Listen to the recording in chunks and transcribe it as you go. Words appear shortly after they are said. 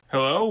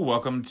Hello,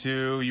 welcome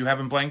to You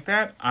Haven't Blanked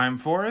That. I'm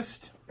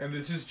Forrest. And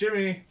this is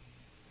Jimmy.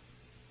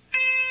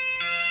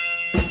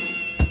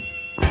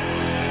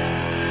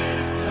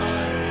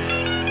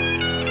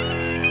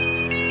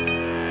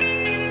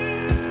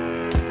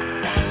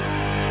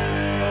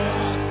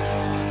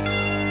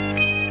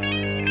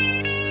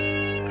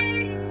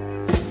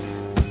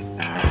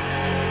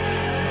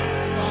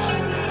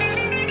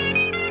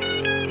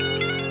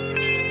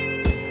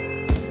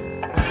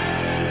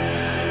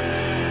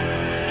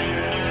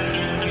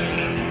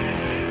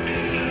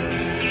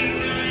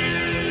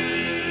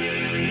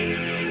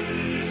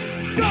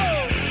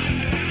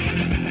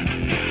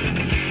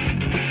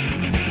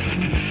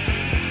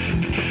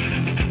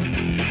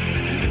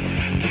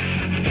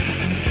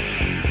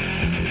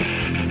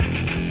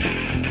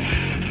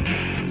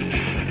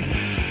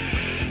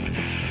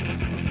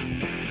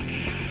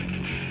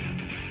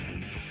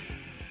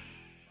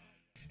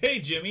 Hey,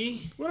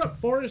 Jimmy. What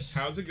up, Forrest?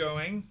 How's it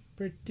going?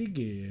 Pretty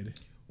good.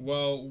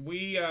 Well,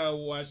 we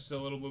watched a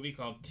little movie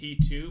called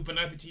T2, but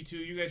not the T2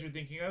 you guys are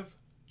thinking of.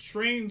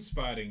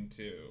 Trainspotting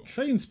 2.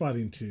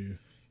 Trainspotting 2.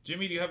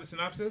 Jimmy, do you have a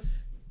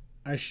synopsis?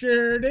 I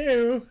sure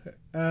do.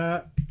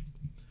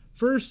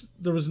 First,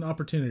 there was an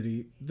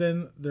opportunity.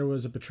 Then there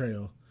was a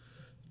betrayal.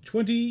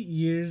 20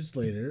 years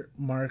later,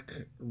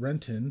 Mark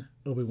Renton,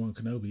 Obi-Wan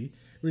Kenobi,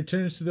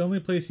 returns to the only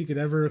place he could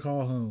ever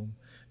call home.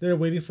 There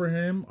waiting for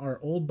him are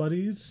old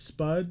buddies,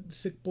 Spud,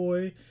 Sick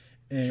Boy,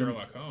 and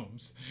Sherlock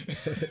Holmes.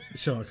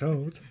 Sherlock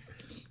Holmes,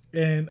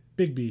 and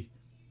Bigby.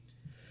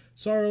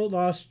 Sorrow,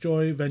 loss,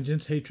 joy,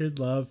 vengeance, hatred,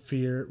 love,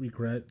 fear,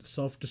 regret,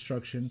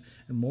 self-destruction,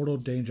 and mortal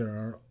danger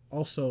are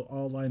also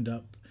all lined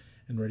up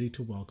and ready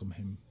to welcome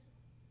him.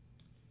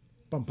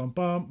 Bum bum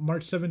bum.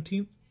 March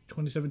 17th,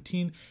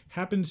 2017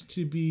 happens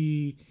to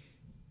be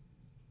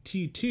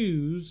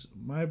T2's,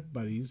 my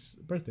buddy's,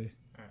 birthday.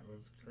 That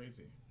was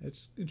crazy.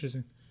 It's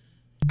interesting.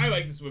 I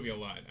like this movie a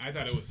lot. I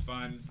thought it was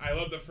fun. I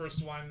love the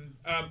first one.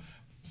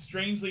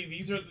 Strangely,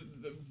 these are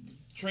the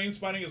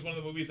Trainspotting is one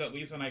of the movies that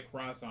Lisa and I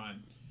cross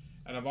on.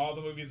 Out of all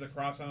the movies that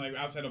cross on, like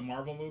outside of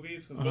Marvel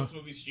movies, because most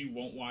movies she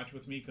won't watch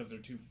with me because they're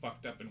too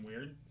fucked up and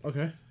weird.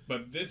 Okay.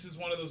 But this is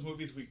one of those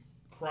movies we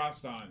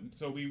cross on.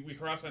 So we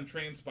cross on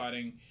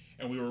Trainspotting,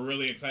 and we were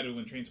really excited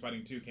when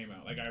Trainspotting 2 came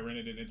out. Like, I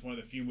rented it. It's one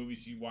of the few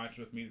movies you watch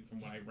with me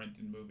from when I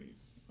rented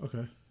movies.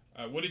 Okay.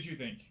 What did you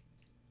think?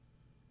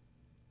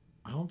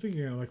 I don't think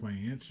you're gonna like my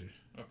answer.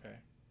 Okay.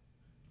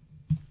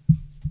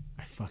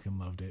 I fucking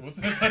loved it.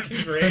 Wasn't that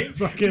fucking great?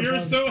 You're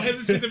so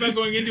hesitant about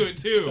going into it,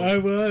 too. I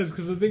was,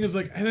 because the thing is,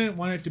 like, I didn't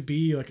want it to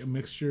be, like, a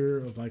mixture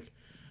of, like,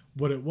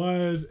 what it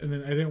was, and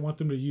then I didn't want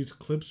them to use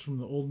clips from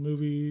the old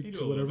movie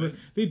to whatever.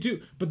 They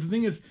do, but the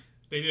thing is,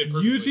 they did it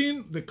perfectly.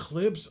 Using the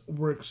clips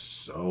works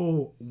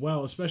so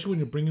well, especially when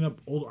you're bringing up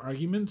old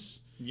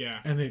arguments. Yeah.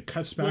 And it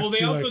cuts back to, well, they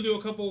also like, do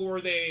a couple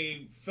where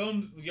they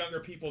filmed younger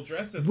people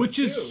dressed as which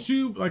them, is too.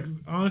 super, like,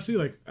 honestly,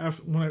 like,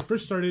 when I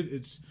first started,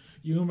 it's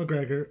Ewan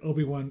McGregor,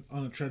 Obi-Wan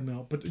on a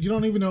treadmill, but you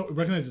don't even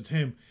recognize it's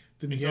him.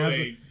 Then he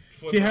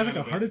has like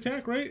a heart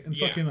attack, right? And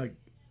fucking, like,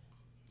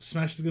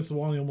 smashes against the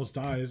wall and he almost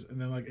dies, and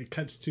then, like, it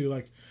cuts to,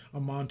 like, a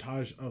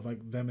montage of,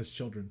 like, them as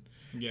children.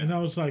 Yeah. And I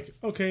was like,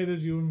 okay,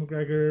 there's Ewan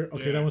McGregor.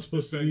 Okay, that one's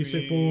supposed to be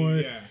Sick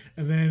Boy. Yeah.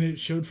 And then it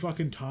showed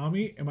fucking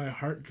Tommy, and my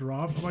heart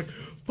dropped. I'm like,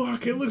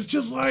 fuck, it looks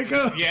just like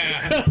him.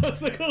 Yeah. I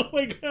was like, oh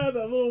my god,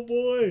 that little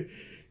boy.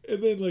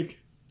 And then, like,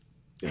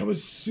 that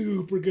was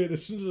super good.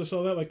 As soon as I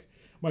saw that, like,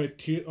 I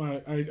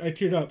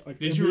teared up. Like,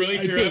 did you really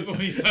tear up when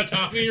you saw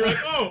Tommy? You're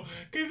like, oh,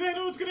 because I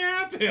know what's going to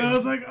happen. And I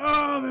was like,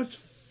 oh, that's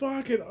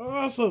fucking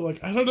awesome.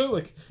 Like, I don't know,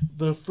 like,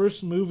 the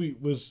first movie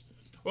was...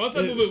 Well, that's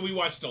a movie we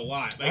watched a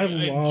lot. Like,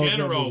 in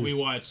general, we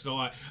watched a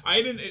lot.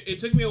 It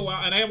took me a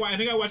while, and I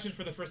think I watched it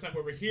for the first time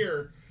over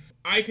here.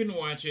 I couldn't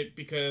watch it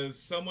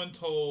because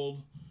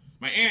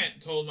my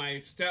aunt told my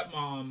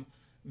stepmom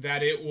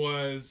that it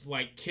was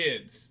like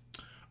kids.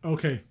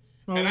 Okay.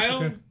 Oh, and I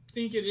don't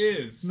think it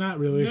is. Not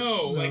really.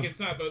 No, like it's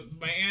not. But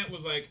my aunt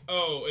was like,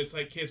 oh, it's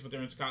like kids, but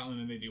they're in Scotland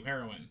and they do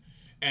heroin.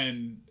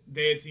 And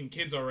they had seen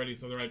kids already,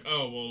 so they're like,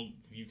 oh, well,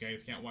 you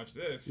guys can't watch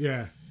this.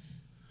 Yeah.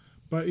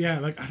 But yeah,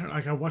 like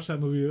I watched that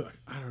movie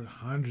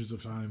hundreds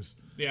of times.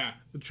 Yeah,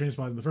 the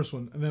Trainspotting, the first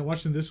one, and then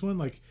watching this one,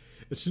 like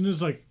as soon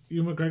as like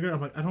Ewan McGregor,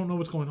 I'm like, I don't know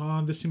what's going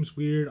on. This seems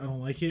weird. I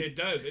don't like it. It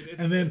does.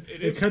 And then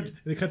it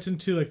cuts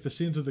into like the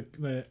scenes of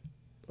the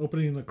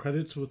opening the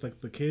credits with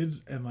like the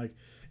kids, and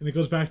it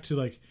goes back to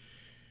like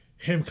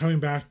him coming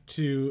back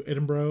to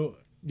Edinburgh.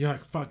 You're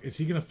like, fuck, is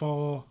he gonna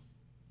fall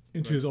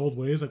into his old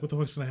ways? Like, what the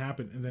fuck's gonna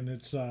happen? And then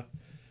it's I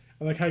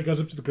like how he goes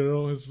up to the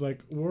girl and is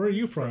like, where are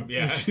you from?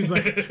 Yeah. And she's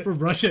like, from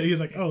Russia. And he's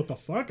like, oh, what the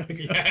fuck? Like,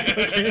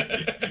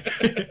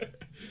 okay.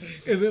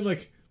 And then,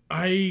 like,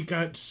 I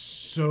got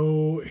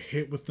so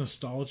hit with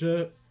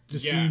nostalgia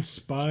just seeing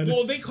Spud.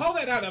 Well, they call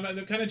that out. I'm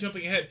kind of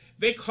jumping ahead.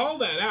 They call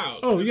that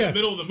out in the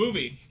middle of the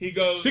movie. He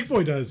goes... Sick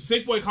Boy does.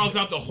 Sick Boy calls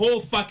out the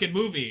whole fucking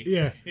movie.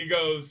 Yeah. He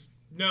goes,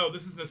 no,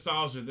 this is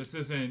nostalgia. This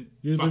isn't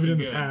You're fucking living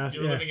in good. the past.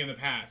 You're living in the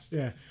past.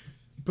 Yeah.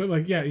 But,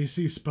 like, yeah, you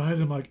see Spud,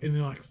 and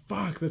you're like,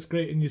 fuck, that's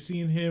great. And you're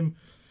seeing him,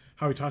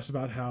 how he talks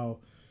about how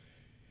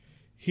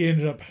he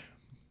ended up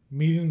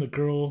meeting the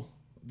girl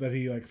that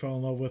he like fell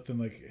in love with and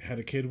like had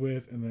a kid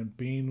with, and then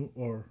being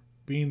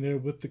there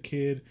with the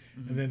kid,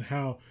 and then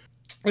how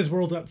his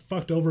world got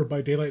fucked over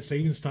by daylight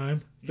savings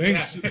time.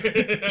 Thanks. Yeah.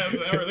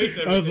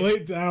 I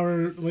was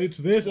hour late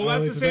to this. Well,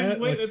 that's the same.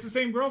 That. That's the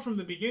same girl from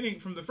the beginning,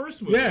 from the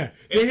first movie. Yeah,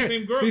 it's the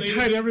same girl. They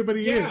tied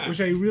everybody in,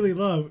 which I really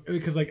love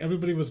because like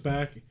everybody was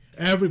back.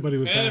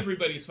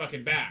 Everybody's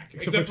fucking back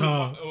except for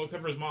Tom.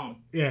 Except for his mom.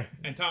 Yeah,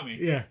 and Tommy.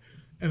 Yeah,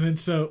 and then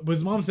but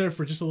his mom's there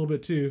for just a little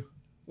bit too.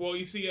 Well,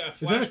 you see a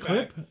flashback. Is that a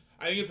clip?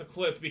 I think it's a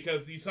clip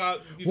because you saw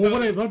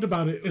what I loved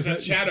about it was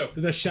that shadow.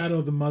 That shadow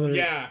of the mother.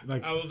 Yeah,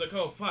 like I was like,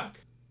 oh fuck.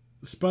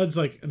 Spud's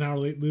like an hour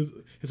late.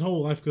 His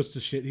whole life goes to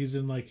shit. He's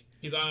in like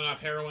he's on and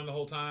off heroin the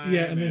whole time.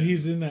 Yeah, and then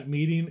he's in that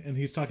meeting and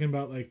he's talking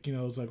about like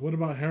it's like, what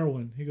about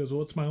heroin? He goes,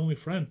 well, it's my only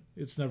friend.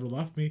 It's never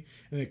left me.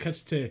 And it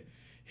cuts to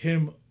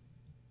him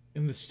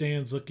in the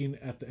stands looking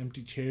at the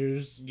empty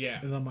chairs. Yeah,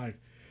 and I'm like,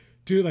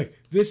 dude, like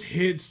this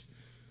hits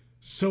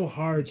so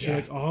hard to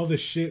like all this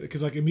shit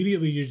because like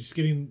immediately you're just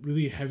getting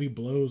really heavy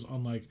blows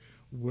on like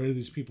where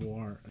these people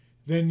are.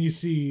 Then you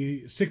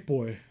see Sick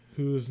Boy,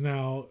 who's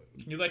now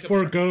like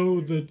forego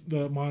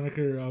the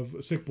moniker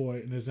of Sick Boy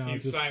and is now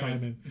just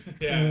Simon.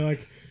 Yeah,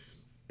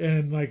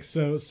 and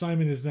so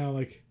Simon is now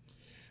like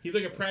he's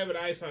like a private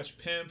eye /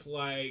 pimp.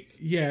 Like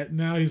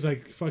now he's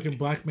like fucking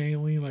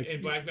blackmailing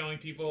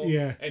people.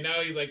 Yeah, and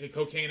now he's like a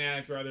cocaine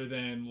addict rather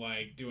than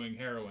like doing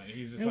heroin.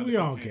 He's just and we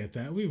all get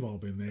that. We've all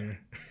been there.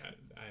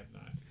 I have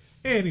not.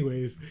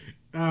 Anyways,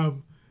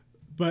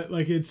 but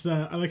like it's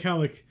I like how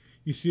like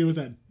you see it with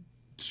that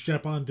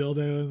strap-on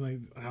dildo and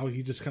like how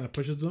he just kind of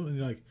pushes them and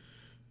you're like,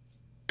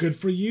 good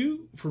for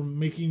you for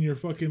making your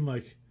fucking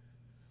like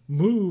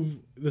move.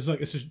 There's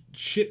like it's a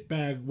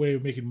shitbag way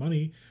of making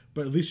money,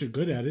 but at least you're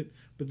good at it.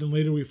 But then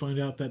later we find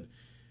out that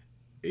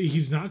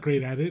he's not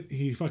great at it.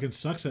 He fucking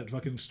sucks at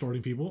fucking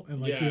extorting people, and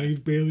like he's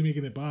barely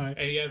making it by.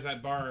 And he has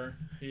that bar.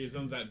 He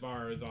owns that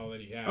bar. Is all that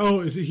he has.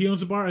 Oh, he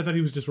owns a bar? I thought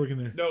he was just working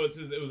there. No,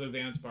 it was a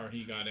dance bar.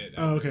 He got it.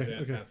 Oh, okay. His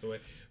aunt passed away.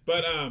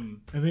 But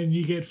and then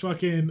you get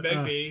fucking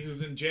Begbie,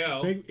 who's in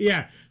jail.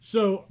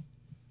 So.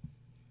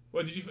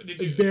 Well, did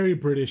you very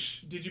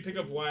British? Did you pick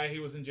up why he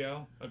was in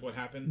jail? Like what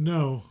happened?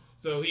 No.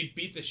 So he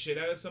beat the shit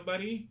out of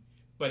somebody.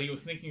 But he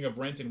was thinking of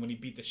Renton when he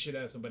beat the shit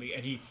out of somebody,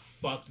 and he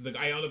fucked the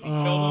guy. I don't know if he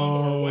killed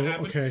him or what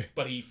happened,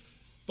 but he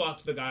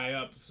fucked the guy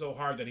up so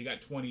hard that he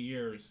got 20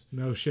 years.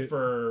 No shit.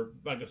 For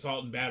like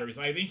assault and battery.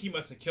 So I think he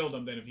must have killed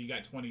him then if he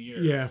got 20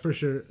 years. Yeah, for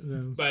sure.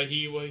 But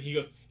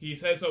he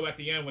says so at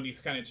the end when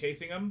he's kind of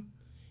chasing him.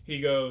 He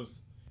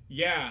goes,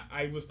 "Yeah,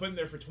 I was put in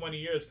there for 20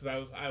 years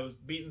because I was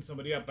beating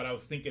somebody up, but I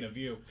was thinking of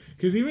you."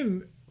 Because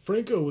even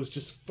Franco was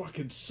just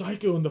fucking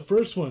psycho in the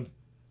first one.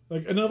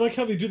 Like, and I like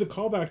how they do the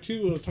callback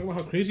too, talking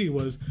about how crazy he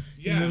was.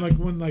 Yeah. And then like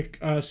when like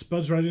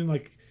Spud's writing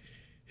like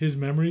his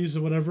memories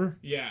or whatever.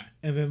 Yeah.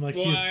 And then like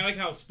I like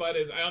how Spud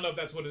is. I don't know if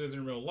that's what it is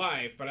in real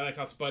life, but I like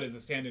how Spud is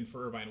a stand-in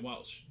for Irvine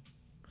Welsh.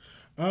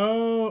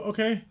 Oh,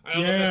 okay. I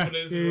don't know if that's what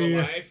it is in real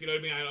life. You know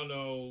what I mean? I don't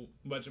know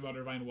much about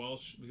Irvine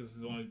Welsh because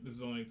this is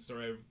the only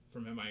story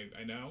from him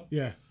I know.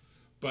 Yeah.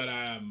 But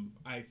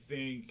I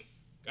think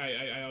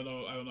I don't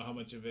know how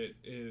much of it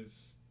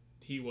is.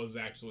 He was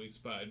actually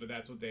Spud, but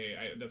that's what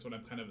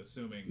I'm kind of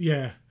assuming.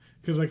 Yeah,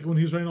 because like when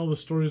he's writing all the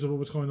stories about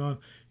what's going on,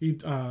 he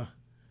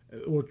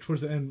or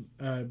towards the end,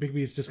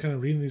 Bigby is just kind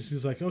of reading these.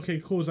 He's like,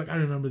 okay, cool. He's like, I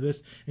remember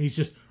this, and he's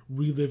just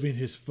reliving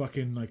his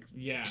fucking like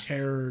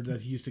terror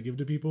that he used to give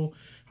to people.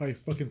 How he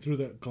fucking threw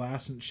the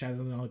glass and shattered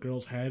it on the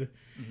girl's head.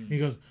 Mm-hmm. He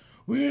goes,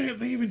 "We ain't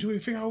leaving till we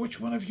figure out which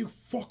one of you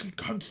fucking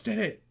cunts did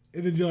it."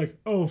 And then you're like,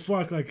 oh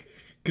fuck, like,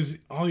 because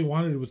all he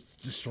wanted was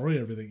destroy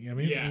everything. You know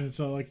what I mean? Yeah. And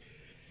so like,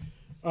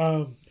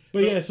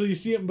 But so you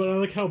see it, but I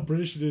like how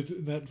British it is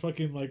in that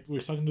fucking, like,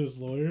 we're talking to his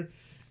lawyer,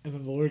 and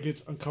then the lawyer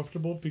gets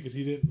uncomfortable because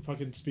he didn't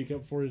fucking speak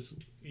up for his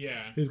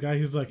guy.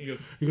 He's like, he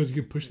goes, you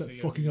can push that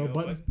fucking L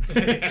button.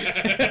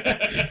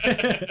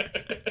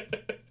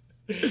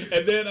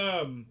 And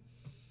then,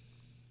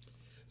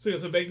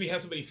 so Begbie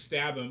has somebody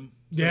stab him.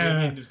 So he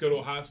can just go to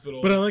a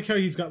hospital. But I like how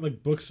he's got,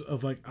 like, books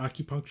of, like,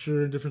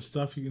 acupuncture and different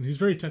stuff. And he's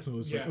very technical.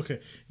 It's like,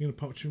 okay, you're going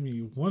to puncture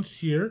me once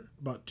here,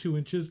 about 2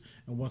 inches,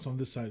 and once on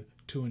this side,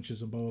 2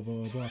 inches, and blah, blah,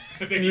 blah, blah.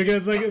 And the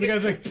guy's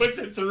like, puts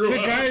it through.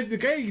 The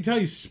guy, you can tell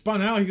he's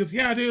spun out. He goes,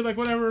 yeah, dude, like,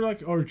 whatever,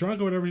 like, or drunk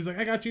or whatever. He's like,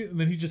 I got you. And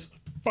then he just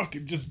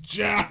fucking just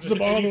jabs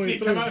him all the way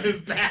through. Come out his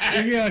back.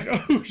 And you're like,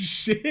 oh,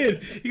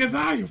 shit. He goes,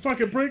 nah, you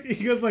fucking prick.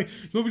 He goes, like,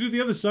 you want me to do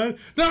the other side?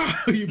 No,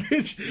 you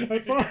bitch. I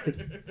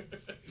farted.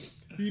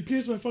 He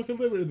pierced my fucking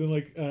liver. And then,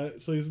 like,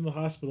 so he's in the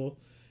hospital.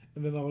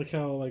 And then I like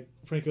how, like,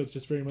 Franco's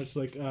just very much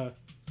like,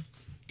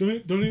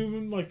 don't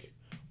even, like,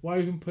 why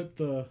even put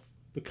the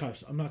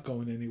cuffs? I'm not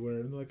going anywhere.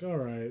 And they're like, all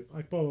right,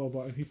 like, blah, blah,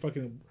 blah. And he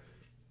fucking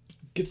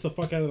gets the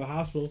fuck out of the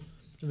hospital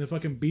and then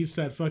fucking beats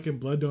that fucking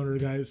blood donor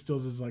guy that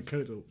steals his, like,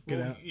 coat to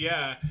get out.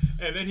 Yeah.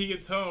 And then he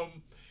gets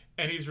home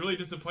and he's really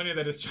disappointed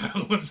that his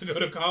child wants to go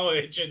to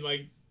college and,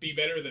 like, be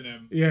better than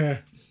him. Yeah.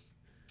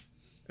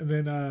 And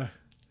then,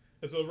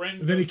 and so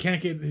then he can't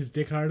get his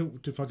dick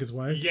hard to fuck his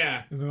wife.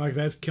 Yeah. And then, like,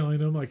 that's killing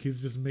him. Like,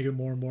 he's just making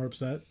more and more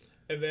upset.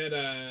 And then,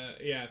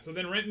 so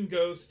then Renton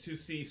goes to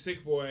see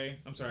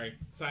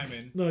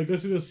Simon. No, he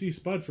goes to go see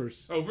Spud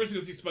first. Oh, first he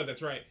goes to see Spud,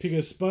 that's right.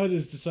 Because Spud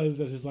has decided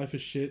that his life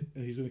is shit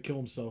and he's going to kill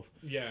himself.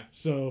 Yeah.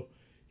 So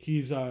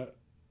he's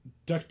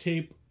duct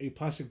tape a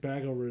plastic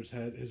bag over his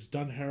head, has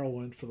done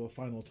heroin for the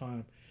final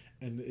time,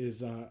 and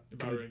is about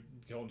to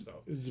kill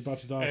himself. Is about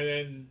to die.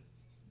 And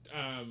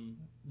then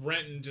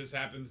Renton just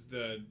happens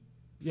to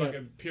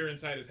fucking peer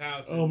inside his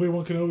house.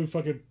 Obi-Wan Kenobi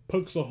fucking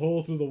pokes a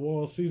hole through the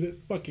wall, sees it,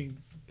 fucking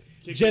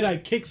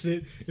Jedi kicks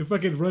it, and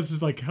fucking runs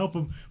to like help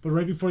him. But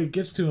right before he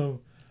gets to him,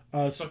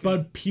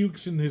 Spud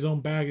pukes in his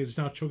own bag and is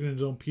now choking in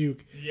his own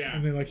puke. Yeah.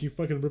 And then like he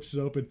fucking rips it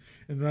open,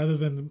 and rather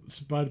than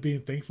Spud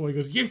being thankful, he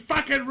goes, "You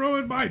fucking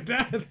ruined my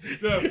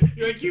death."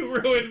 You're like, you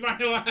ruined my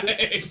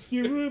life.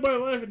 You ruined my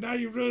life, and now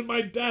you ruined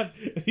my death.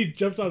 And he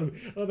jumps on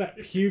him. Oh, that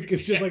puke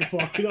is just like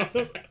flying on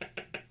him.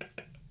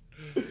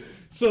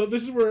 So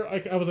this is where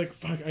I was like,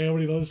 "Fuck!" I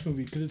already love this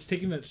movie because it's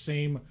taking that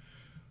same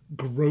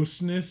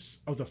grossness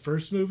of the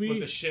first movie with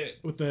the shit,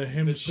 with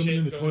him swimming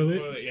in the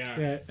toilet,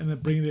 yeah, and then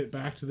bringing it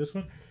back to this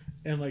one,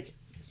 and like,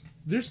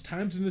 there's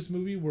times in this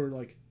movie where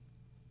like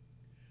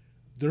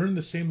they're in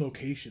the same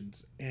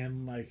locations,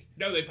 and like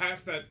they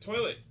passed that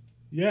toilet,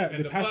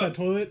 they passed that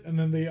toilet, and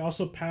then they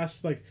also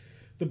passed like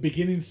the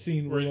beginning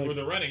scene where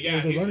they're running.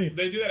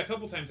 They do that a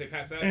couple times. They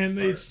pass that, and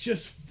it's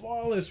just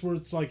flawless. Where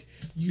it's like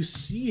you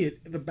see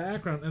it in the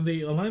background, and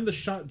they align the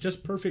shot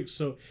just perfect,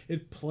 so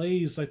it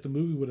plays like the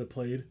movie would have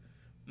played.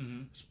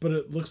 Mm-hmm. But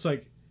it looks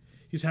like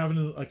he's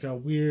having like a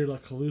weird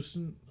like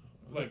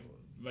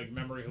like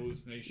memory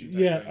hallucination.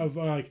 Thing. Of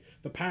like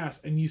the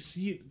past, and you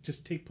see it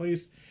just take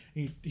place.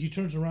 And he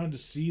turns around to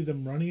see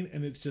them running,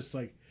 and it's just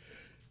like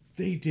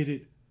they did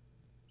it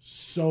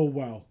so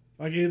well.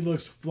 Like it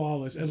looks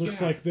flawless. It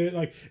looks like they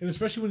like, and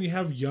especially when you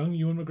have young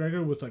Ewan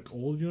McGregor with like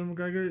old Ewan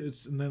McGregor,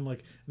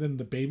 and then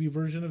the baby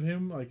version of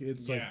him, like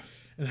it's like,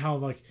 and how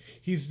like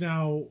he's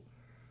now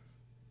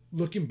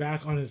looking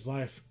back on his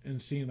life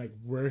and seeing like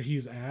where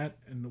he's at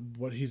and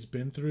what he's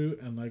been through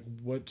and like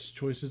what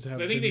choices have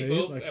been made. I think they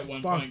both at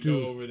one point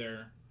go over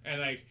there and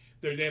like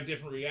they have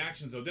different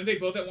reactions though. Didn't they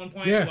both at one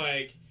point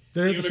like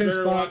Ewan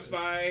McGregor walks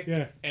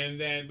by and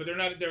then but they're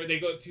not there. They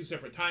go at two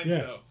separate times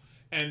though.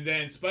 And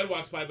then Spud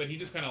walks by, but he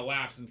just kind of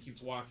laughs and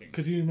keeps walking.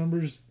 Because he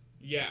remembers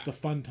the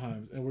fun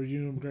times. And where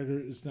Ewan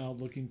McGregor is now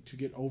looking to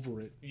get over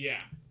it.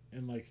 Yeah.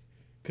 And, like,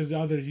 because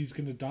either he's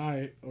going to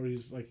die or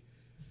he's, like...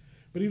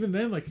 But even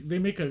then, like, they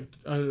make a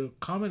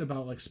comment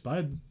about, like,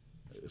 Spud.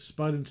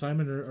 Spud and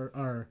Simon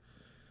are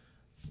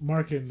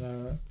Mark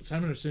and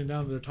Simon are sitting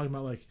down and they're talking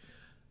about, like,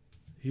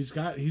 he's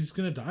going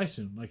to die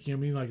soon. Like, you know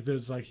what I mean? Like,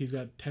 there's, like, he's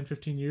got 10,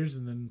 15 years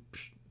and then...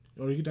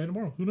 Or he could die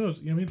tomorrow. Who knows?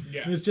 You know what I mean?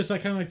 Yeah. And it's just,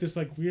 like, kind of like this,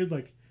 like, weird,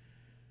 like...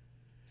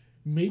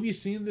 Maybe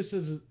seeing this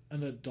as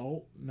an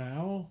adult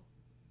now,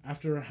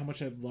 after how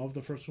much I loved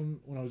the first one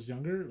when I was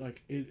younger,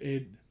 like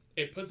it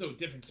puts a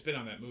different spin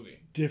on that movie.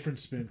 Different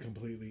spin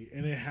completely,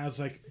 and it has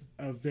like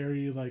a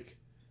very like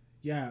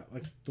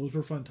those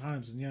were fun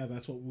times, and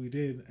that's what we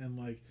did, and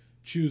like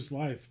choose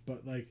life,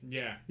 but like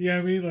I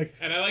mean like,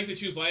 and I like the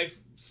choose life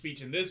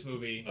speech in this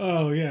movie.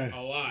 Oh yeah,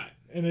 a lot,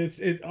 and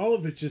it all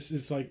of it just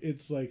it's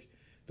like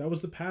that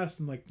was the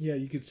past, and like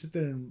you could sit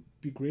there and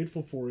be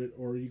grateful for it,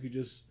 or you could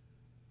just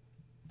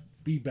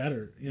be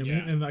better, you know what I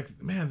mean? And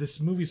like, man, this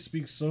movie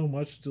speaks so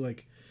much to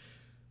like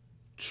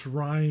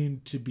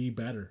trying to be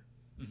better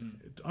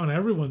on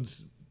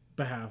everyone's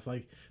behalf.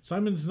 Like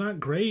Simon's not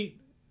great,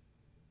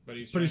 but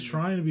he's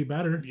trying to be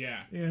better.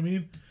 Yeah, you know what I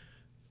mean?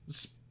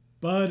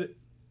 Spud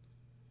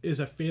is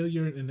a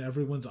failure in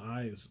everyone's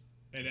eyes,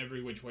 in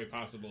every which way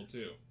possible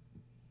too.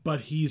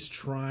 But he's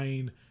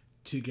trying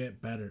to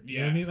get better. You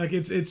know what I mean? Like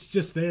it's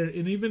just there,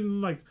 and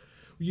even like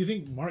you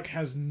think Mark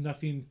has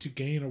nothing to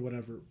gain or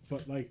whatever,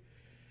 but like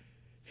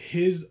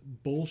his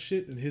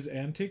bullshit and his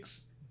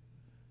antics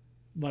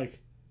like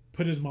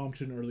put his mom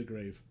to an early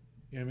grave.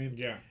 You know what I mean?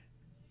 Yeah.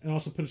 And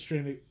also put a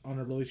strain on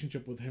a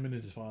relationship with him and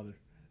his father.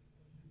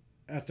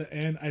 At the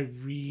end, I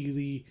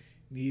really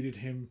needed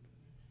him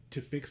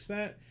to fix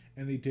that,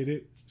 and they did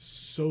it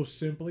so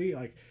simply.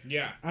 Like,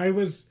 I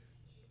was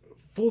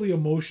fully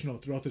emotional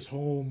throughout this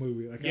whole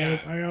movie. Like,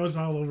 I was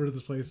all over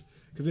this place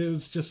because it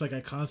was just like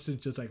a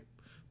constant, just like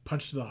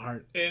punch to the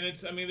heart. And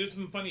it's, I mean, there's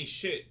some funny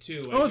shit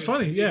too. Like, it's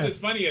funny, It's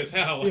funny as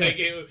hell.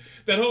 Yeah.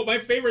 Like my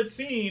favorite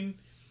scene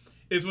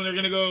is when they're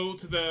gonna go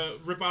to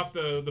rip off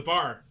the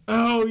bar.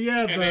 Oh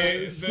yeah, the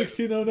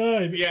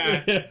 1609.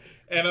 Yeah.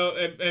 And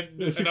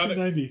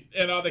 1690.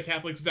 And all the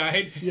Catholics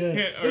died.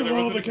 Yeah.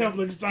 all the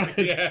Catholics died.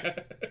 Yeah.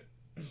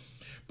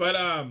 But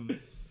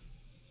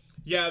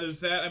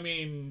there's that. I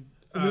mean,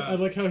 I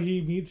like how he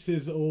meets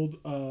his old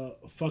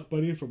fuck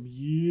buddy from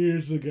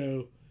years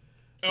ago.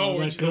 Oh,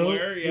 when she's the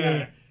lawyer,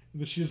 yeah.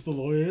 She's the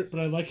lawyer,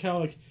 but I like how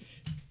like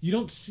you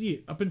don't see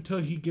it up until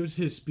he gives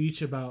his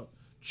speech about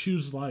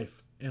choose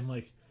life, and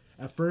like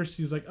at first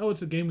he's like, "Oh,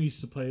 it's a game we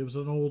used to play. It was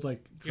an old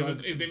like." They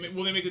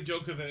make a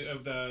joke of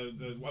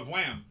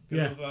Wham.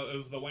 Yeah, it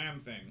was the Wham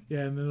thing.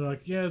 Yeah, and then they're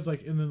like, it's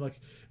like, and then like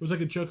it was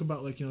like a joke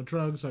about like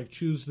drugs, like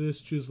choose this,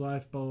 choose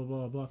life, blah blah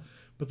blah blah.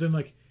 But then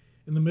like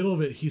in the middle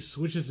of it, he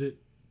switches it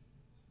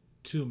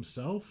to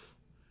himself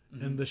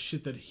and the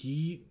shit that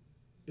he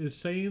is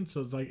saying.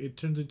 So it's like it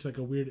turns into like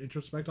a weird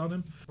introspect on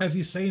him as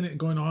he's saying it and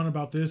going on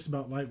about this,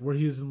 about like where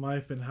he is in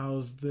life and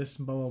how's this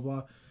and blah blah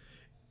blah.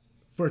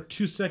 For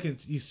 2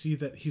 seconds, you see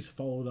that he's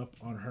followed up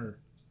on her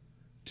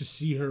to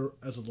see her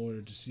as a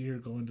lawyer, to see her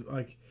going to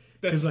like.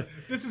 That's like,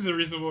 this is a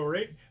reasonable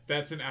rate.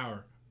 That's an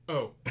hour.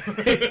 Oh.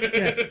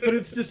 Yeah, but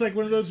it's just like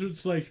one of those where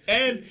it's like,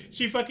 and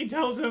she fucking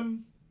tells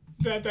him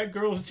that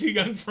girl's too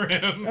young for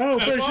him. Oh,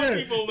 for sure.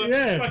 People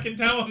to fucking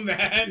tell him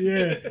that.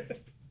 Yeah,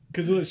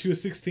 because she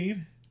was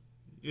 16.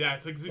 Yeah,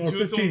 it's like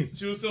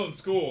she was still in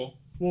school.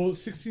 Well,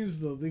 16 is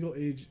the legal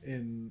age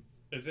in.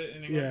 Is it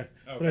in England?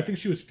 Yeah, okay. But I think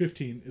she was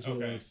 15 is what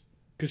it was.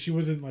 Because she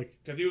wasn't like.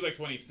 Because he was like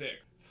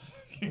 26.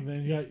 And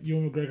then you got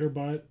Ewan McGregor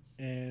butt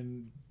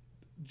and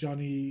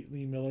Johnny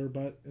Lee Miller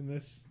butt in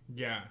this.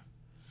 Yeah.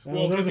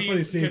 Well, that was a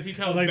funny scene. Because he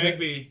tells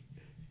Begbie.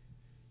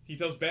 He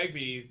tells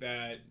Begbie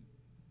that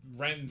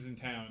Renton's in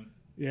town.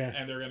 Yeah.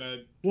 And they're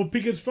gonna. Well,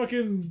 because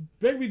fucking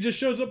Begbie just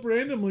shows up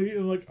randomly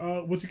and like,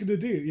 what's he gonna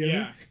do? You know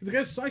what I mean? The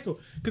guy's psycho.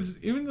 Because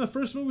even in the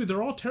first movie,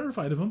 they're all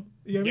terrified of him.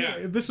 You know what I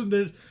mean? This one,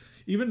 there's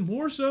even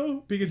more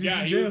so because he's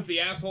in jail. He was the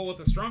asshole with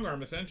the strong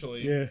arm,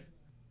 essentially. Yeah.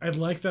 I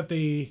like that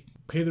they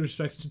pay the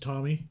respects to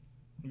Tommy.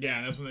 Yeah,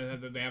 and that's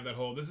when they have that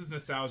whole, this is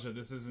nostalgia,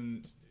 this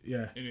isn't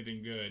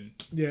anything good.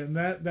 Yeah, and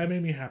that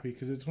made me happy,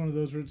 because it's one of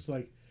those where it's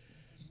like,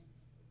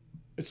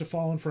 it's a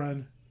fallen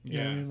friend. You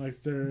know what I mean?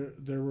 Like,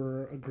 there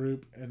were a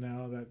group, and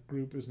now that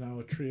group is now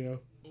a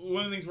trio.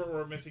 One of the things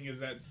we're missing is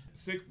that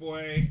Sick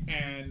Boy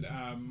and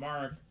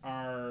Mark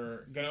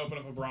are going to open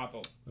up a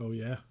brothel. Oh,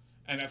 yeah.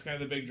 And that's kind of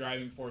the big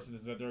driving force of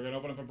this, is that they're going to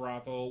open up a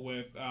brothel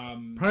with...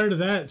 Prior to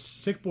that,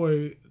 Sick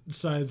Boy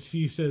decides,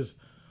 he says,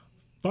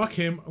 fuck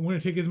him, I'm going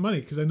to take his money,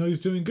 because I know he's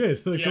doing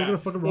good. Like, so I'm going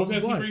to fucking roll him.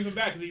 Because he brings him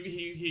back, because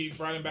he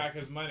brought him back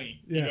his money.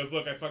 Yeah. He goes,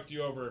 look, I fucked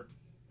you over.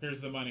 Here's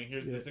the money.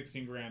 Here's the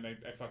 16 grand I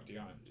fucked you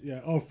on.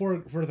 Yeah. Oh,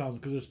 4,000,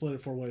 because they're split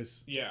it 4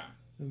 ways. Yeah.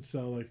 And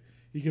so, like,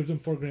 he gives him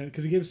 $4 grand,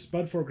 because he gave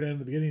Spud $4 grand in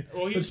the beginning.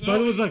 Well,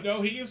 Spud was like,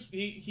 no, he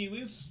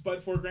leaves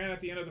Spud $4 grand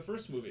at the end of the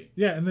first movie.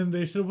 Yeah, and then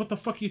they said, "What the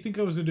fuck you think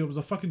I was gonna do? It was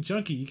a fucking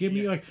junkie. You gave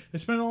me like, I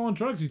spent it all on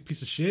drugs, you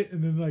piece of shit."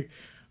 And then like,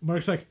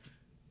 Mark's like,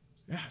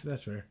 "Yeah,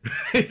 that's fair."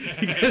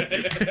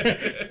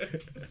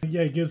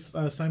 Yeah, he gives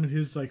Simon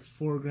his like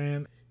 $4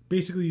 grand.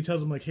 Basically, he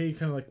tells him like, "Hey,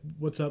 kind of like,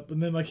 what's up?"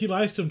 And then like he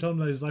lies to him, tells him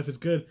that his life is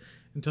good,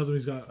 and tells him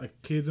he's got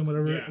like kids and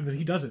whatever. Yeah. And then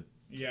he doesn't.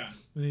 Yeah.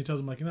 And he tells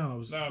him like, "No, I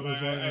was." I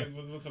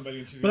was with somebody.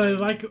 And she's but I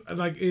like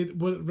it.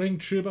 What rang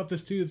true about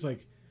this too is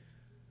like,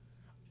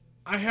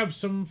 I have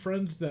some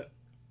friends that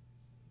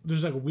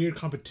there's like a weird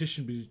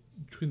competition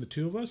between the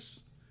two of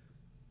us,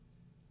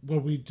 where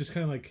we just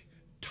kind of like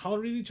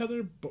tolerate each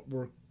other, but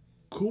we're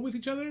cool with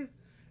each other,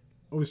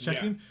 always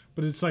checking. Yeah.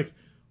 But it's like,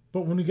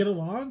 but when we get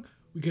along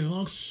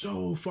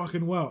so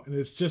fucking well, and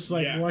it's just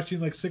like watching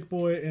like Sick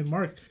Boy and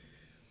Mark.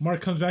 Mark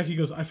comes back, he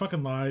goes, "I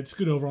fucking lied."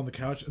 Scoot over on the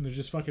couch, and they're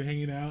just fucking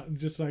hanging out and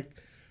just like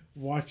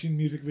watching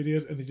music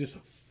videos, and they just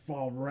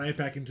fall right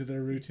back into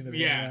their routine of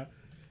hanging out.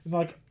 And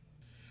like,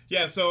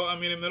 so I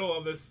mean, in the middle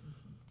of this,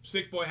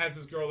 Sick Boy has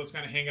this girl that's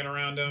kind of hanging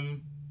around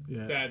him.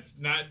 Yeah. That's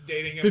not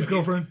dating him. His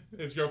girlfriend.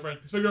 His girlfriend.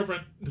 It's my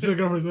girlfriend. It's my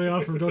girlfriend. Lay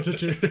off her. Don't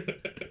touch her.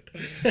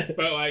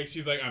 But like,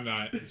 she's like, "I'm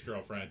not his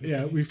girlfriend."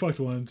 Yeah, we fucked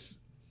once.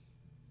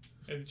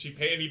 And he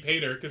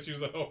paid her because she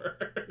was a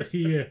whore.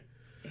 Yeah.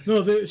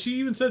 No, she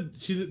even said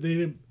he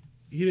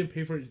didn't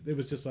pay for it. It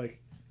was just like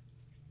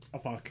a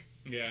fuck.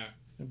 Yeah.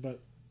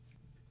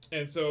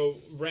 And so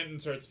Renton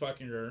starts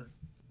fucking her.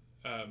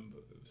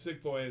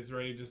 Sick Boy is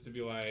ready just to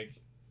be like,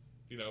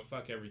 you know,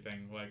 fuck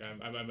everything. Like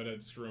I'm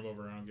gonna screw him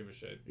over. I don't give a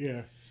shit.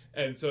 Yeah.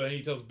 And so then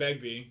he tells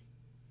Begbie,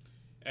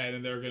 and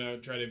then they're gonna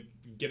try to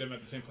get him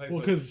at the same place. Well,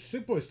 because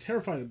Sick Boy's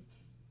terrified of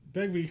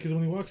Begbie, because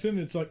when he walks in,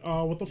 it's like,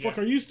 "Oh, what the fuck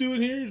are you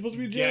doing here? You're supposed to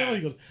be in jail."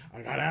 He goes,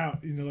 "I got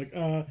out." You know, like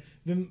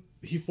then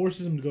he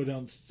forces him to go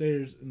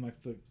downstairs in like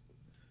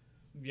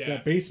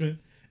that basement,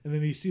 and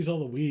then he sees all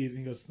the weed, and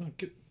he goes, "No,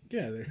 get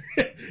out of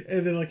there."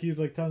 And then like he's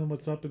like telling him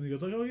what's up, and he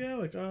goes like, "Oh yeah,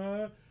 like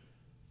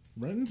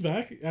Renton's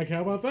back. Like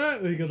how about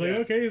that?" And he goes like,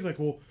 "Okay." He's like,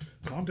 "Well,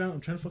 calm down.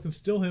 I'm trying to fucking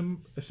steal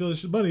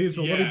his money,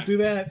 so let him do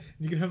that, and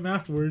you can have him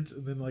afterwards."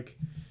 And then like,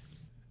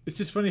 it's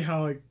just funny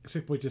how like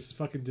Sick Boy just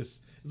fucking just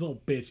is a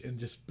little bitch and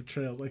just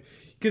betrayal, like,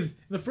 because in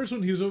the first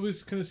one he was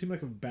always kind of seemed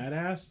like a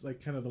badass,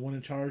 like kind of the one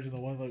in charge and the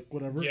one like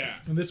whatever. Yeah.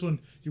 And this one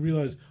you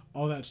realize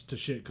all that's to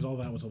shit, because all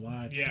that was a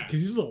lie. Yeah.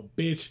 Because he's a little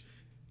bitch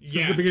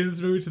since the beginning of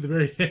this movie to the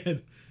very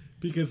end.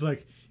 Because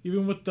like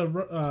even with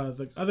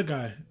the other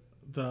guy,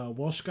 the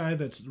Welsh guy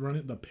that's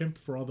running the pimp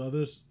for all the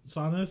other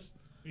saunas.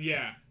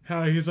 Yeah.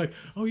 How he's like,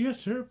 "Oh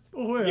yes, sir."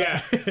 Oh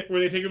yeah.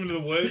 Where they take him into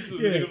the woods. They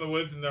take him to the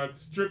woods and they're like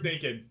strip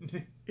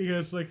naked. He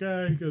goes like,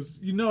 he goes,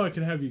 "You know I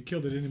can have you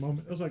killed at any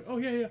moment." I was like, "Oh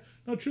yeah.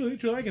 No, truly,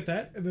 I get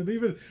that." And then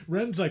even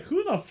Renton's like,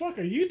 "Who the fuck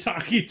are you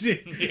talking to?"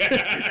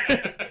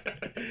 Yeah.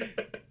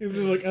 And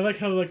then like, I like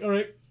how they're like, "All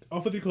right,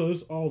 off with your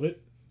clothes, all of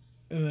it,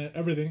 and then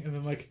everything," and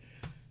then like,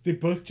 they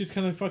both just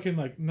kind of fucking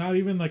like, not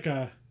even like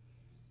a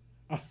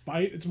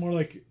fight. It's more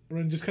like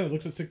Renton just kind of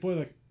looks at Sick Boy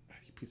like,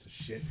 "You piece of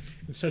shit,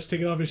 and starts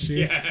taking off his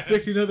shoes.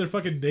 Next thing you know, they're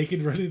fucking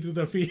naked running through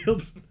the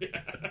fields.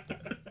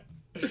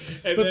 But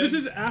this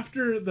is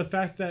after the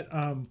fact that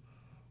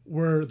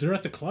they're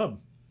at the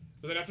club.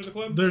 Was it after the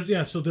club?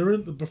 So they were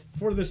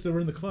before this. They were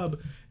in the club,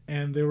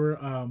 and they were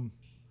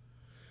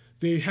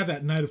they had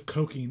that night of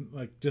coking,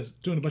 like just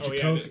doing a bunch of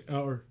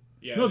coke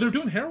no, they're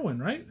doing heroin,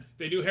 right?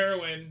 They do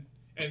heroin.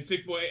 And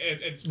Sick Boy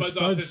and Spud's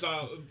all pissed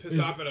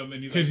off at him,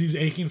 and because he's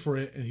aching for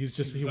it, and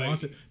he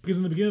wants it. Because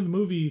in the beginning of the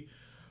movie,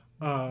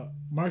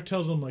 Mark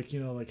tells him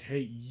hey,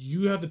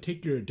 you have to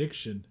take your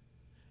addiction,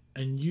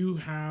 and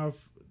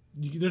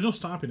there's no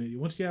stopping it.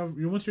 Once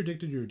you're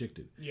addicted, you're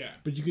addicted. Yeah.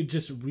 But you could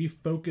just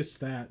refocus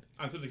that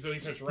on something. So he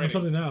starts writing on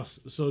something else.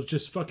 So it's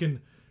just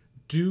fucking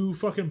do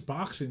fucking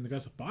boxing. The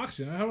guy's like,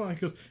 boxing. He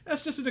goes,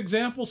 that's just an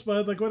example,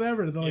 Spud. Like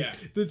whatever.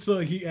 So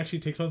he actually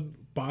takes on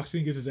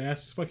boxing, gets his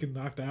ass fucking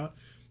knocked out.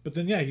 But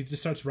then, he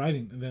just starts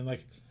writing, and then,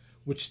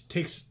 which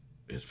takes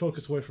his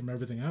focus away from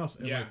everything else.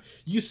 And,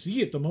 you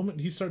see it. The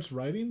moment he starts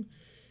writing,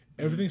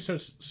 everything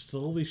starts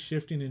slowly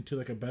shifting into,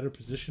 a better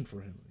position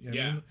for him. You know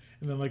what I mean?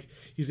 And then,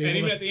 he's able to... And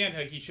even at the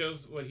end, he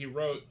shows what he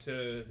wrote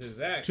to his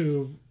ex.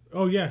 To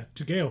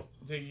Gail.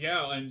 To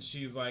Gail, and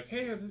she's like,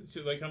 hey, I'm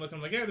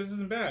like, yeah, this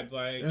isn't bad.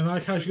 And I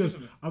like how she goes,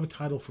 I have a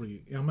title for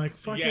you. And I'm like,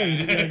 fuck yeah.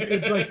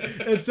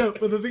 It's so...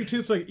 But the thing, too,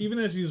 it's even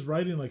as he's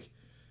writing,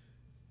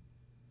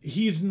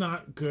 he's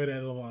not good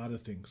at a lot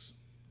of things,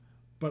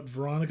 but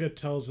Veronica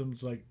tells him,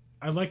 it's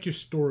I like your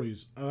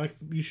stories.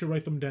 You should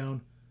write them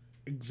down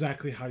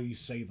exactly how you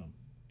say them.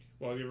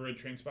 Well, have you ever read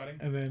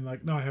Trainspotting? And then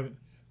no, I haven't.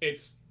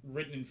 It's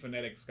written in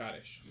phonetic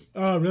Scottish.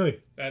 Oh,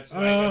 really? That's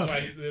why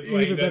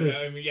he does it.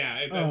 I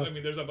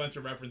mean, there's a bunch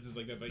of references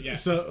like that, but yeah.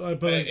 So,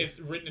 but it's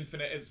written in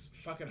phonetic. It's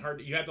fucking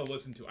hard. You have to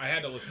listen to. I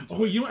had to listen to.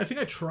 Oh, you know, I think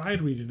I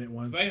tried reading it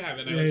once. I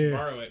haven't. I let you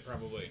borrow it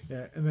probably.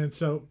 Yeah, and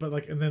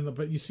then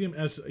but you see him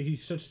as he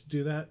starts to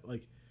do that,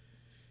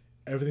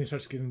 everything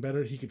starts getting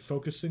better. He could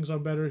focus things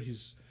on better.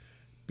 He's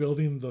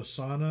building the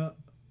sauna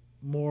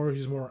more.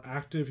 He's more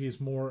active.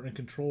 He's more in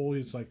control.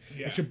 He's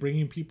actually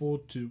bringing people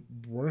to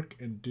work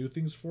and do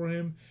things for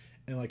him,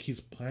 and he's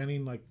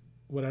planning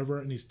whatever,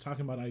 and he's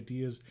talking about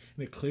ideas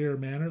in a clear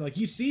manner.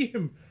 You see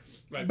him,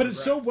 but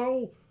it's so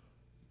well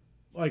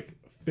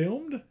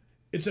filmed.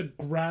 It's a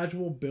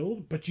gradual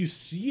build, but you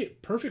see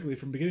it perfectly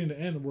from beginning to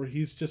end, where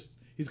he's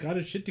got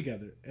his shit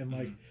together,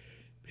 and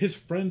his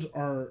friends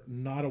are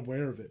not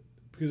aware of it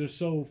because they're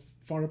so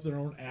far up their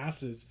own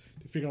asses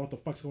to figure out what the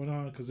fuck's going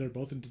on, because they're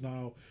both in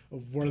denial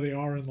of where they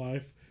are in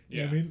life.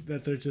 You know what I mean?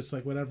 That they're just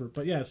whatever.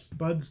 But yes,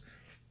 Bud's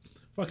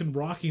fucking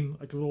rocking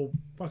like a little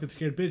fucking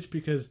scared bitch,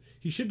 because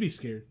he should be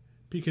scared,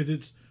 because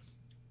it's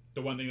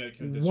the one thing that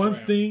can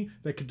destroy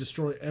that could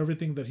destroy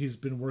everything that he's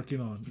been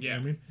working on. You know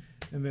what I mean?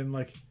 And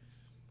then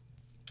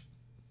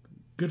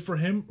good for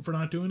him for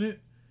not doing it.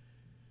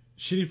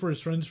 Shitty for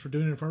his friends for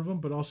doing it in front of him,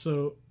 but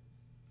also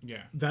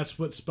that's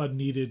what Spud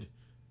needed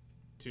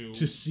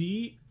to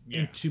see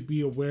and to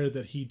be aware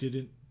that he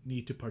didn't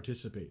need to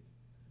participate.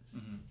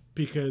 Mm-hmm.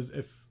 Because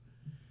if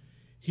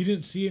he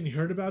didn't see it and he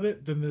heard about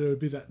it, then there would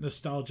be that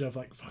nostalgia of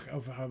fuck,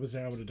 if I was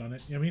there, I would have done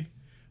it. You know what I mean?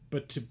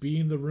 But to be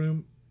in the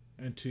room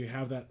and to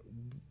have that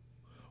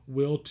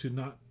will to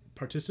not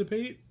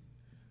participate,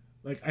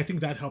 I think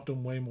that helped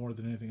him way more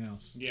than anything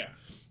else. Yeah.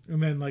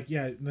 And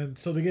then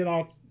so they get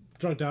all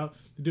drugged out,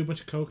 they do a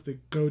bunch of coke, they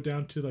go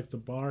down to the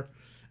bar,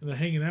 and they're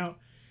hanging out,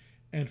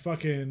 and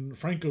fucking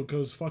Franco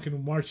goes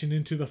fucking marching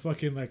into the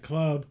fucking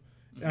club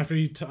after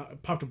he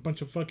popped a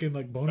bunch of fucking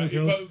boner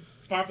pills.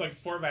 Popped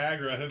 4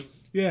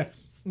 Viagra's. Yeah.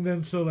 And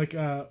then so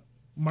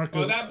Mark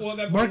goes,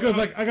 Mark goes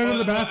I got in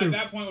the bathroom.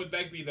 At that point with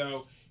Begbie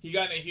though, he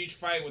got in a huge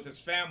fight with his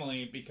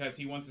family because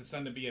he wants his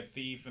son to be a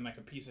thief and a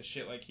piece of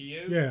shit like he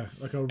is. Yeah,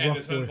 like a rough And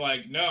his son's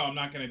boy. no, I'm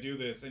not gonna do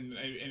this. And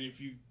if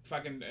you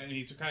fucking, and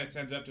he kind of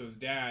stands up to his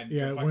dad.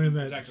 Yeah, to wearing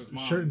that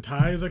shirt and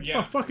tie. He's like, "What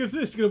the fuck is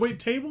this? You gonna wait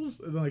tables?"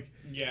 And and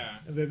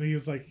then he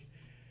was so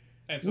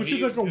which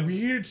is a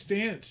weird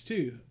stance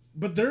too.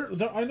 But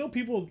I know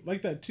people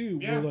like that too.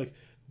 Yeah. Where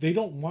they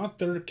don't want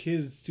their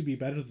kids to be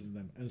better than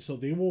them, and so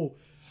they will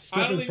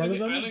step in front of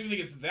them. I don't even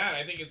think it's that.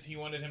 I think it's he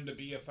wanted him to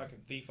be a fucking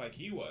thief like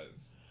he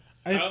was.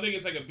 I don't think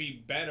it's a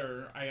be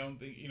better. I don't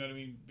think, you know what I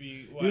mean.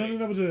 You don't think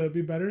that was a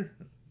be better?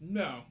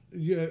 No.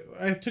 Yeah,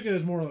 I took it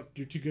as more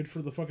you're too good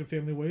for the fucking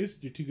family ways.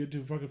 You're too good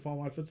to fucking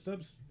follow my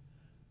footsteps.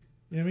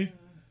 You know what I mean?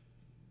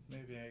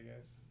 Maybe, I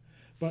guess.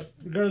 But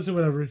regardless of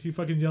whatever, he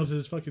fucking yells at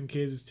his fucking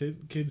kid. His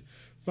kid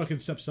fucking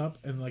steps up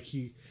and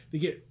they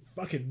get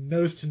fucking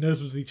nose to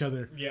nose with each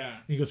other. Yeah.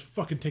 And he goes,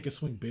 "Fucking take a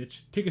swing,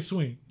 bitch. Take a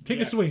swing. Take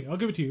a swing. I'll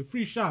give it to you.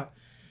 Free shot."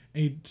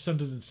 And son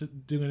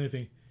doesn't do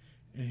anything.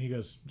 And he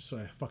goes, "So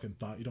I fucking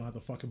thought, you don't have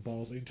the fucking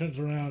balls." And he turns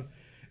around,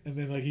 and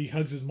then he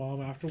hugs his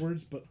mom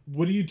afterwards. But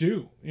what do you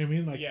do? You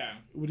know what I mean?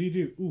 What do you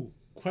do? Ooh,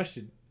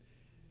 question.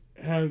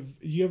 Have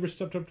you ever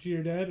stepped up to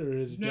your dad, or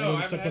has your dad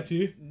ever stepped up to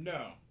you?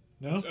 No.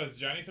 No? Has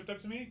Johnny stepped up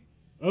to me?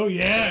 Oh,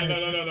 yeah.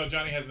 No.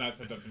 Johnny has not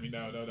stepped up to me.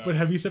 No. But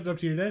have you stepped up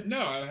to your dad?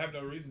 No, I have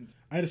no reason to.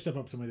 I had to step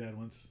up to my dad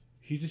once.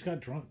 He just got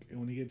drunk. And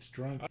when he gets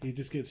drunk, he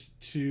just gets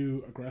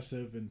too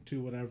aggressive and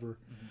too whatever.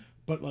 Mm-hmm.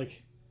 But,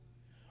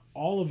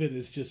 all of it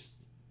is just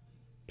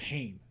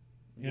pain.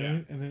 You know what I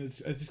mean? And then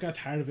I just got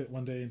tired of it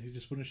one day, and he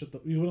just wouldn't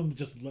he wouldn't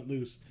just let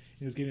loose.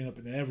 He was getting up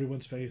in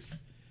everyone's face,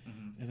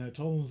 and I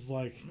told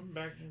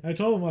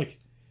him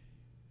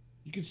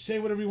you can say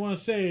whatever you want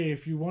to say.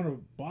 If you want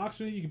to box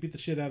me, you can beat the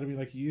shit out of me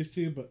like you used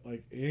to, but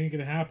like it ain't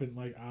gonna happen.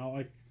 Like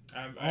I'll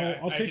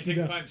take you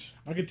down. Punch.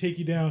 I could take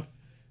you down.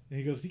 And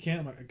he goes, you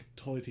can't. I'm like, I could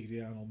totally take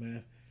you down, old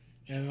man.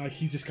 And like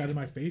he just got in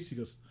my face. He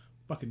goes,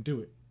 fucking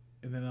do it.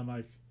 And then I'm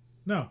like,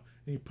 no.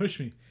 And he pushed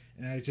me.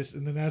 And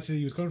then as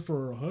he was going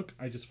for a hook,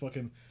 I just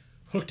fucking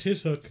hooked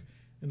his hook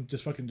and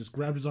just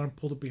grabbed his arm,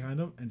 pulled it behind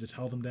him, and just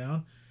held him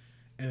down.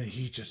 And then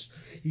he just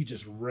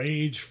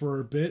raged for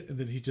a bit, and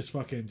then he just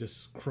fucking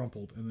just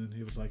crumpled. And then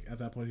he was like, at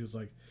that point, he was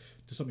like,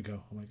 just let me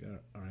go. I'm like,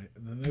 all right.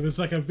 And then it was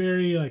like a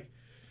very like,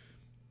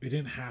 it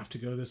didn't have to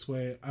go this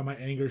way. My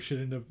anger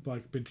shouldn't have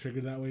like been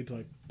triggered that way to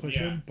like push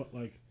him, but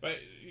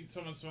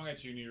someone swung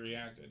at you and you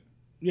reacted.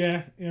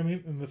 Yeah, you know what I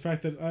mean? And the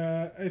fact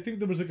that I think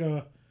there was like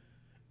a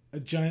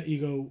giant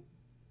ego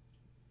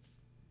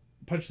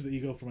punch to the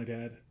ego for my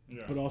dad,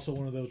 but also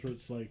one of those where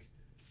it's like,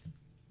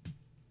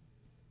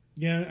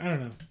 yeah, I don't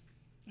know.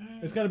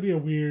 It's got to be a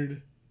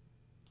weird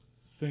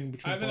thing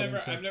between. I've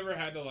never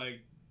had to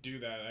like do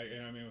that.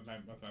 I mean, with my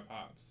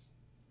pops.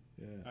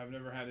 Yeah. I've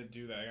never had to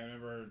do that.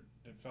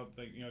 It felt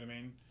like, you know what I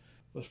mean.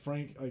 With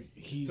Frank, like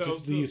he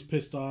is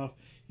pissed off.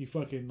 He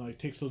fucking like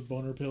takes those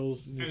boner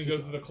pills and he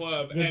goes to the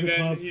club.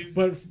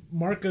 But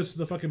Mark goes to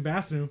the fucking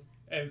bathroom.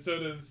 And so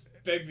does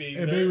Begbie.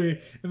 And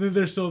then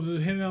they're still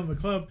hanging out in the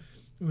club.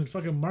 And then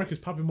fucking Mark is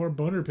popping more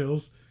boner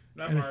pills.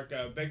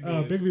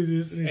 Begbie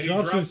is. And he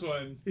drops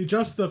one. He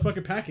drops the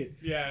fucking packet.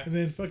 Yeah. And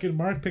then fucking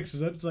Mark picks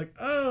it up. It's like,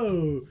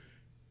 oh,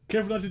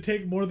 careful not to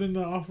take more than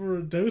the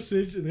offer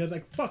dosage. And the guy's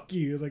like, fuck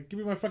you. He's like, give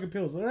me my fucking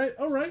pills. All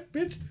right,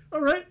 bitch.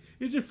 All right.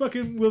 Here's your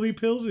fucking willy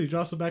pills. And he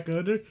drops them back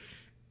under.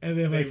 And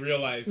then they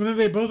realize. And then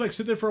they both like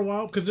sit there for a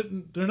while because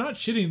they're not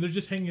shitting. They're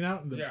just hanging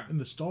out in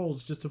the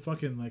stalls just to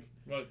fucking like.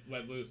 Well,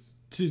 let loose.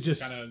 To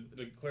just kind of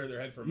clear their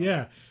head for a moment.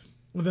 Yeah.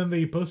 And then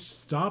they both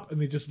stop and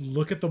they just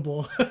look at the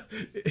ball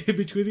in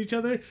between each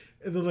other.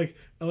 And they're like,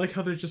 I like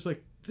how they're just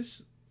like,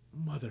 this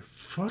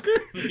motherfucker.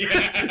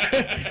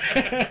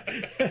 Yeah.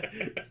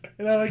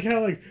 And I like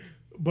how like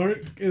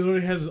Bart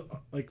already has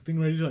like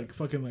thing ready to like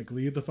fucking like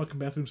leave the fucking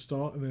bathroom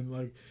stall, and then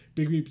like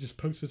Bigby just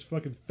pokes his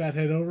fucking fat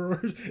head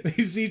over.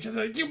 They see each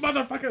other like, you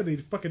motherfucker. And they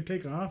fucking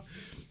take off,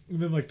 and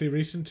then like they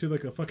race into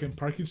like a fucking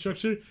parking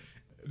structure.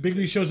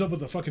 Bigby shows up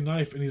with a fucking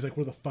knife, and he's like,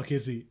 where the fuck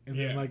is he? And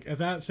then like at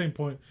that same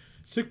point,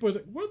 Sick Boy's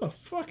like, where the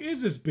fuck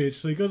is this bitch?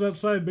 So he goes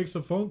outside, makes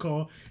a phone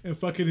call, and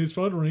fucking his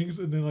phone rings,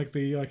 and then like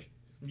they like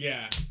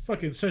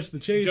fucking starts the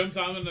chase. Jumps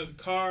on in the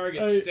car,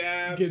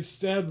 gets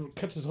stabbed,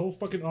 cuts his whole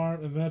fucking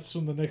arm, and that's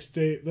when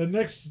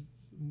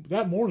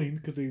that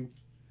morning, because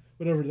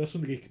that's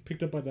when they get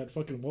picked up by that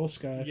fucking Welsh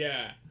guy.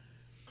 Yeah.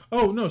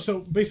 Oh no! So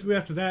basically,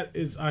 after that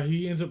is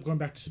he ends up going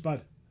back to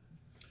Spud.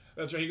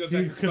 That's right. He goes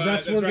back to Spud.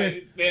 That's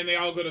right. And they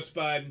all go to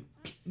Spud.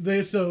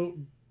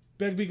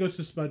 Begbie goes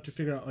to Spud to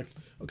figure out, like,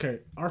 okay,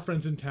 our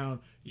friend's in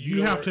town.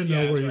 You have to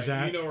know where he's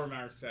at. You know where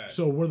Mark's at.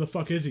 So where the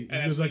fuck is he?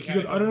 And he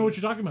goes, I don't know what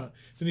you're talking about.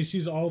 Then he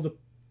sees all the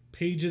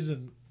pages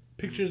and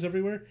pictures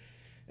everywhere.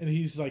 And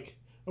he's like,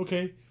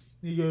 okay.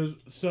 And he goes,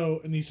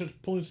 and he starts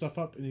pulling stuff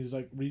up. And he's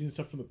like reading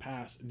stuff from the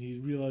past. And he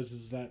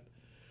realizes that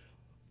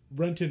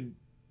Renton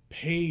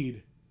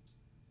paid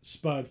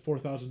Spud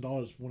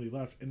 $4,000 when he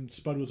left. And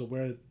Spud was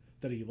aware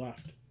that he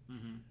left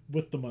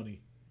with the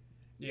money.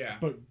 Yeah.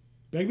 But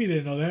Begbie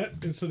didn't know that,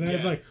 and so now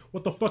he's like,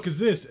 "What the fuck is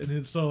this?" And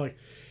then so like,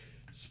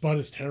 Spud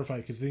is terrified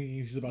because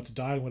he's about to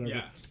die, and whatever.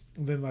 Yeah.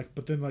 And then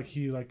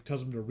he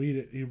tells him to read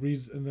it. He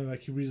reads, and then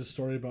he reads a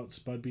story about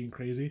Spud being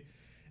crazy,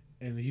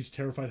 and he's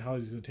terrified how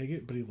he's going to take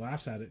it, but he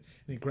laughs at it,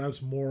 and he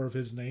grabs more of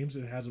his names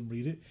and has him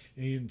read it,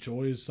 and he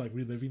enjoys like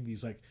reliving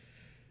these like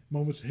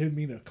moments of him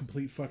being a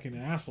complete fucking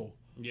asshole.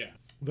 Yeah.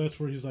 That's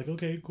where he's like,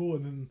 okay, cool,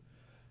 and then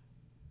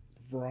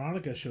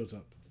Veronica shows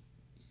up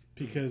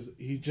because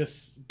he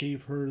just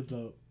gave her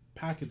the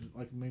packet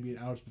like maybe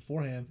hours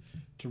beforehand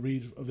to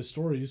read of his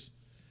stories,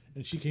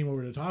 and she came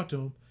over to talk to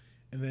him,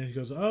 and then he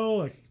goes, oh,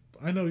 like,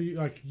 I know you,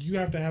 like, you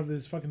have to have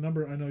this fucking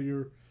number, I know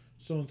you're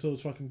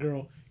so-and-so's fucking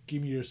girl,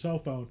 give me your cell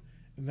phone.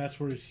 And that's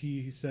where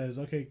he says,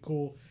 okay,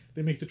 cool,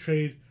 they make the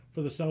trade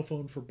for the cell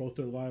phone for both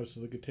their lives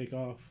so they could take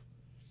off.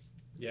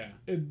 Yeah.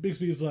 And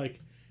Bixby's like,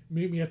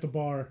 meet me at the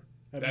bar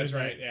at that's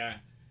midnight. right, yeah.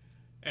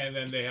 And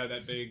then they have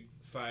that big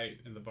fight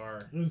in the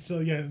bar. And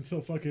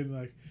so fucking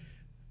like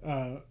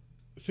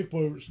Sick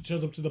Boy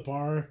shows up to the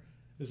bar,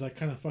 is like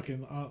kind of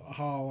fucking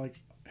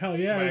like, hell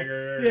yeah,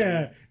 swagger.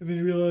 Yeah. And then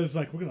you realize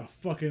like, we're gonna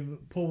fucking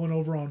pull one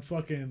over on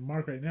fucking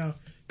Mark right now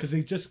because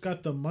they just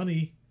got the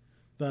money,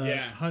 the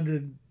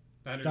 $100,000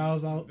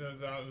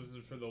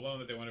 for the loan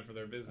that they wanted for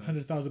their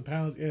business.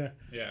 £100,000, yeah.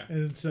 Yeah.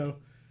 And so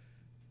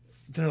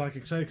they're like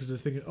excited because they're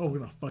thinking, oh, we're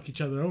gonna fuck each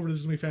other over. This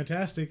is gonna be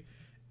fantastic.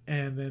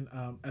 And then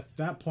at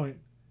that point,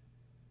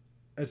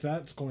 as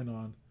that's going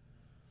on,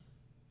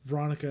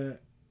 Veronica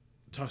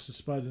talks to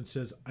Spud and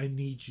says, I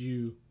need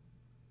you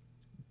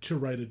to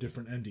write a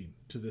different ending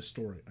to this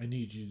story. I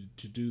need you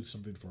to do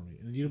something for me.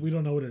 And we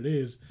don't know what it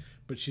is,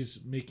 but she's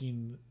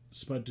making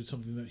Spud do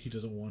something that he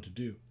doesn't want to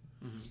do.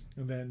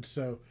 Mm-hmm. And then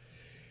so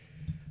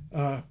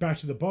back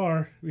to the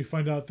bar, we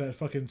find out that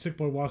fucking Sick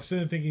Boy walks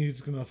in thinking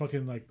he's gonna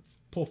fucking like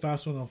pull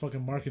fast one on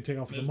fucking Mark and take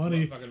off with the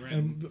money.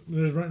 And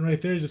there's Renton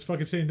right there just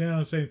fucking sitting down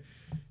and saying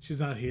she's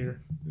not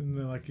here. And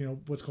then like, you know,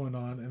 what's going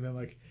on? And then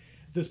like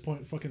at this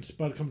point fucking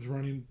Spud comes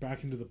running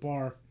back into the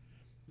bar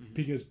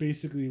because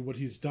basically what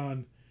he's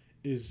done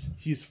is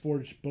he's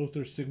forged both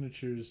their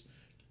signatures.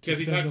 Because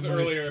he talked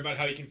earlier about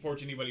how he can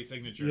forge anybody's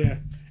signature. Yeah.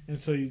 And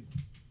so he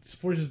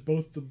forges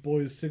both the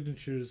boys'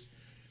 signatures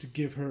to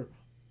give her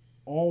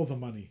all the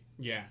money.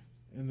 Yeah.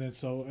 And then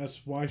so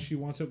that's why she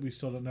wants it. We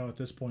still don't know at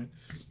this point.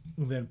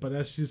 And then, but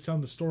as she's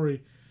telling the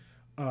story,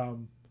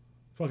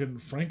 fucking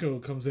Franco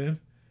comes in,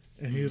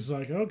 and he's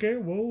like, "Okay,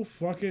 well,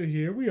 fuck it,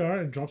 here we are,"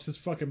 and drops his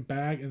fucking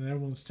bag, and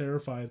everyone's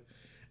terrified.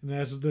 And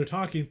as they're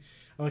talking,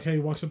 I like how he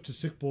walks up to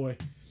Sick Boy,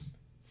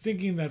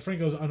 thinking that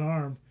Franco's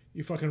unarmed.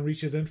 He fucking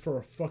reaches in for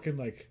a fucking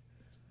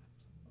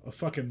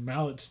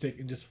mallet stick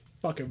and just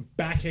fucking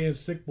backhands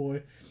Sick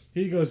Boy.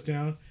 He goes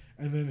down.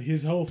 And then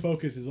his whole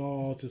focus is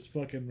all just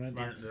fucking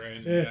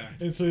Renton. Yeah.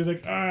 And so he's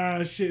like,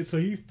 ah, shit. So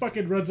he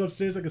fucking runs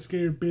upstairs like a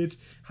scared bitch,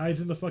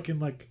 hides in the fucking,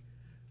 like...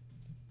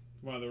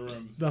 one of the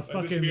rooms. The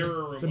fucking...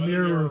 mirror room. The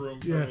mirror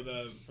room for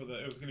the...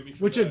 It was going to be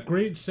for which a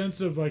great sense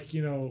of, like,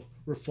 you know,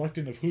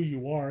 reflecting of who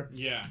you are.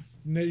 Yeah.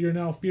 You're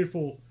now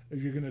fearful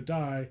if you're going to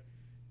die.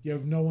 You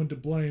have no one to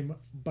blame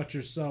but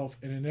yourself.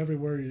 And in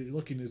everywhere you're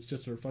looking, it's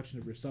just a reflection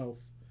of yourself.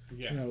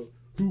 Yeah. You know,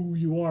 who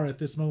you are at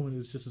this moment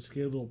is just a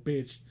scared little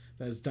bitch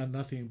that has done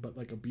nothing but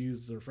like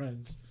abuse their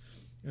friends,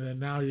 and then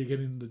now you're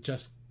getting the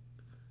just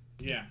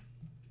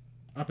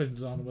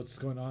uppins on what's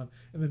going on,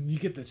 and then you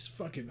get this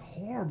fucking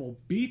horrible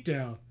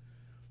beatdown,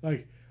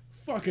 like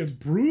fucking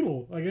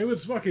brutal. Like it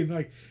was fucking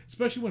like,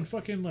 especially when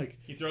fucking like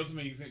he throws him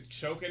and he's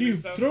choking. He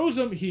throws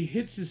him, he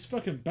hits his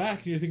fucking back,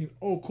 and you're thinking,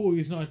 oh cool,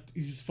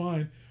 he's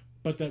fine,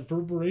 but that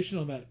reverberation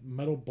on that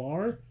metal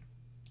bar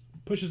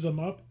pushes him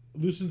up,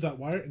 loosens that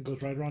wire, and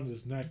goes right around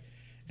his neck.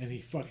 And he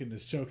fucking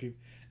is choking.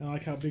 And I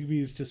like how Big B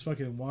is just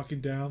fucking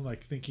walking down,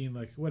 like, thinking,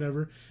 like,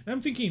 whatever. And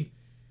I'm thinking,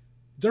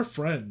 they're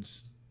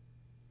friends.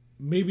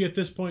 Maybe at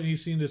this point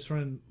he's seen his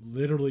friend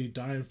literally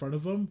die in front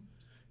of him.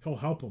 He'll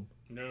help him.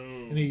 No.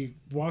 And he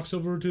walks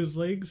over to his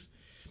legs,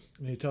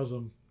 and he tells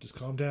him, just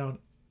calm down.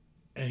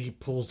 And he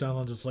pulls down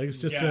on his legs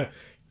just to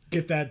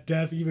get that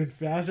death even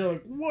faster.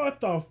 Like,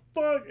 what the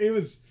fuck?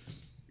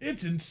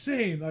 It's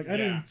insane. Like, I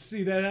didn't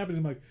see that happen.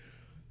 I'm like,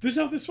 this is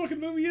how this fucking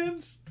movie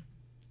ends?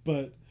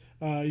 But...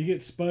 you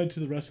get Spud to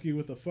the rescue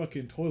with a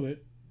fucking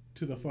toilet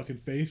to the fucking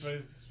face.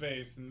 His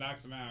face and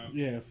knocks him out.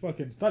 Yeah,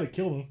 fucking thought it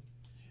killed him.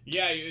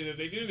 Yeah,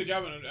 they did a good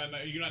job,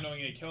 and you're not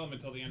knowing they kill him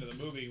until the end of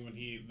the movie when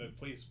the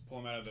police pull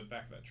him out of the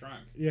back of that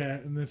trunk. Yeah,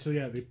 and then so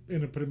they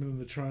end up putting him in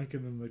the trunk,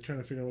 and then they're trying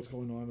to figure out what's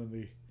going on,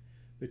 and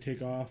they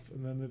take off,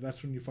 and then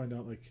that's when you find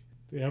out like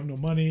they have no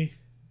money.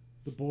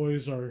 The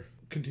boys are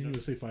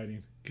continuously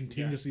fighting,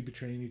 continuously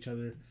betraying each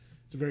other.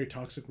 It's a very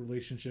toxic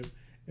relationship.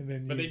 And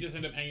then they just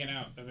end up hanging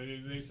out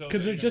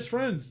because they're just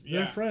friends.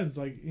 They're friends.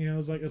 Like, you know,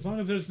 it's like as long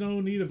as there's no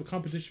need of a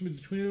competition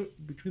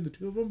between the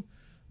two of them,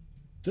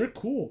 they're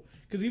cool.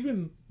 Because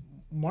even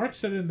Mark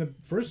said it in the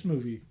first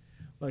movie,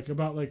 like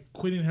about like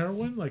quitting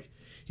heroin. Like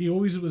he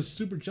always was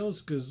super jealous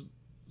because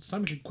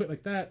Simon could quit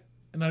like that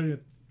and not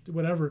even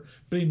whatever,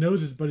 but he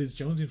knows his buddy's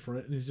jonesing for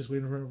it and he's just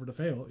waiting for it to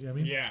fail. You know what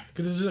I mean? Yeah.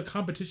 Because there's a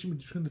competition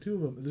between the two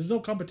of them. If there's no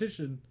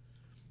competition,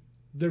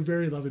 they're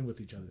very loving with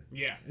each other.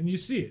 Yeah. And you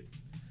see it.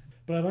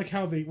 But I like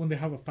how when they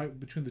have a fight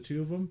between the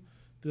two of them,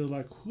 they're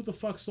like, who the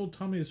fuck sold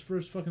Tommy his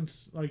first fucking,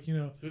 like, you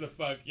know... Who the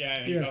fuck? Yeah,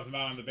 and he calls him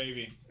out on the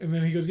baby. And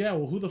then he goes, yeah,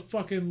 well, who the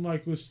fucking,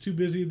 like, was too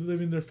busy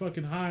living their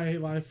fucking high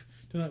life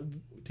to not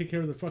take care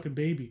of their fucking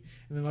baby?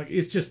 And then, like,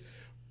 it's just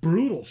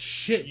brutal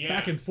shit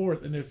back and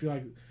forth. And if you're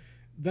like...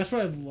 That's why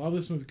I love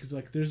this movie, because,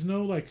 like, there's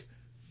no, like,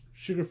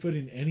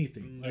 sugarcoating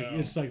anything. No. Like,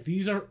 it's like,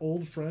 these are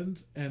old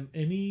friends, and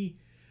any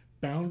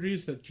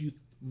boundaries that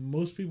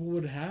most people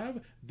would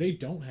have, they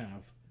don't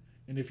have.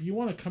 And if you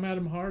want to come at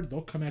them hard,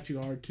 they'll come at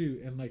you hard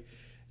too. And like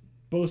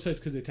both sides,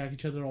 because they attack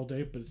each other all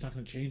day, but it's not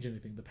going to change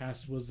anything. The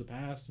past was the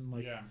past, and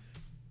like,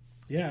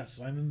 yeah,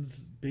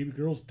 Simon's baby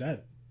girl's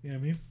dead. You know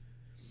what I mean?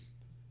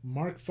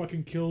 Mark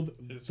fucking killed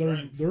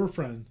their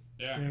friend.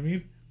 Yeah, you know what I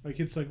mean? Like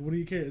it's like, what do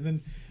you care? And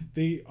then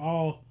they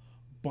all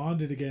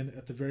bonded again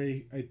at the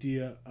very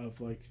idea of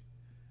like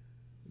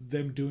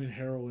them doing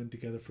heroin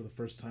together for the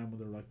first time when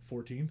they're like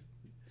 14,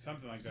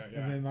 something like that. Yeah,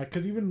 and then like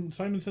because even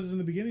Simon says in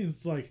the beginning,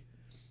 it's like.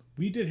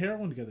 We did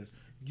heroin together.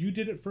 You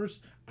did it first.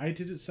 I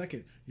did it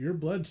second. Your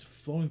blood's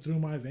flowing through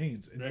my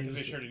veins. And because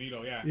they shared a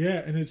needle, yeah. Yeah,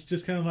 and it's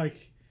just kind of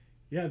like,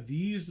 yeah,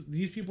 these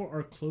people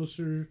are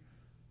closer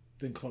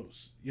than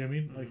close. You know what I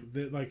mean?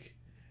 Mm-hmm. Like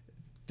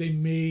they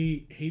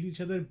may hate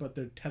each other, but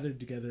they're tethered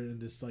together in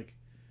this like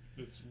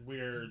this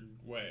weird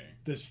way.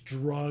 This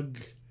drug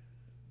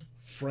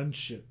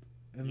friendship,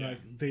 and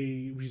like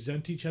they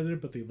resent each other,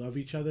 but they love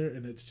each other,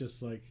 and it's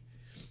just like,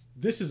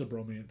 this is a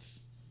bromance.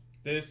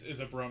 This is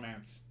a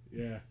bromance.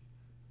 Yeah.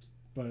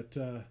 But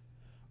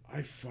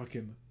I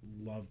fucking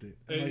loved it.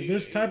 And, like,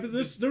 there's times in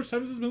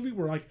this movie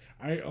where like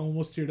I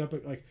almost teared up.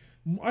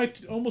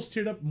 Almost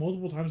teared up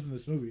multiple times in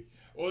this movie.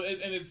 Well,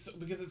 and it's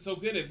because it's so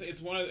good.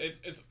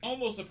 It's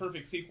almost a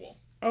perfect sequel.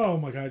 Oh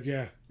my god,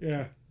 yeah.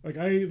 Like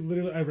I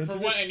rented for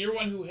one, and you're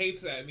one who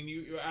hates that. I mean,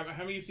 you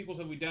how many sequels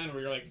have we done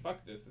where you're like,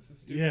 fuck this is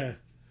stupid. Yeah.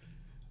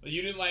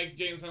 You didn't like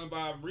Jay and Silent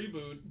Bob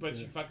reboot, but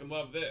you fucking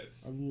love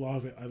this. I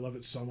love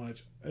it so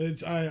much.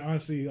 I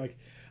honestly like.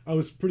 I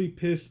was pretty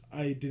pissed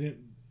I didn't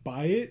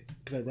buy it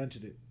because I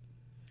rented it.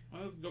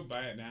 Well, let's go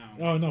buy it now.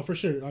 Oh no, for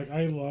sure. Like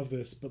I love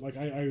this, but like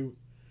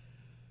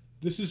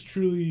this is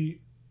truly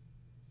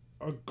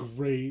a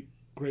great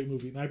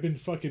movie, and I've been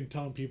fucking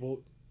telling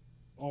people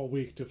all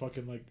week to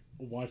fucking like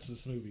watch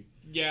this movie.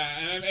 Yeah,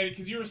 and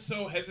because you were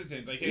so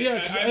hesitant, like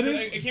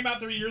it came out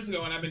 3 years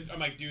ago, and I'm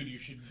like, dude, you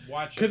should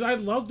watch it because I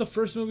love the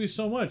first movie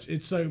so much.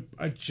 It's like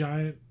a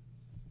giant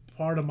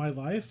part of my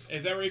life.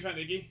 Is that where you found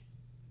Iggy?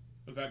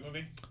 Was that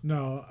movie?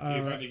 No,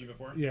 you found Iggy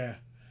before. Yeah,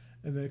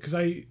 and then because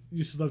I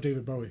used to love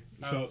David Bowie.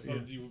 So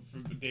you,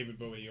 from David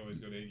Bowie, you always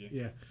go to Iggy.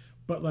 Yeah,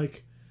 but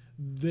like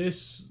the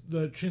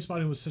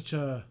Trainspotting was such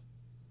a.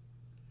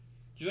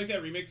 Do you like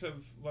that remix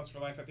of Lust for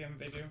Life at the end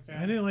that they do? Okay?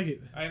 I didn't like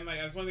it. I didn't like.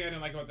 That's one thing I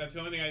didn't like about. That's the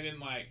only thing I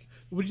didn't like.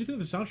 What did you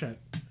think of the soundtrack?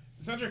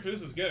 The soundtrack for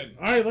this is good.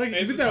 I like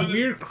it. Even that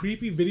weird,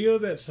 creepy video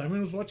that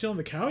Simon was watching on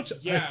the couch.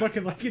 Yeah. I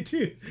fucking like it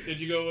too. Did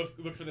you go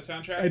look for the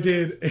soundtrack? I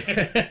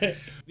did.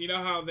 You know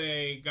how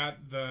they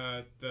got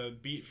the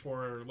beat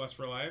for Lust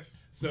for Life?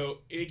 So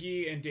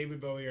Iggy and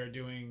David Bowie are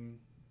doing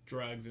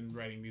drugs and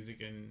writing music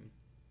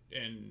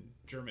in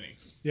Germany.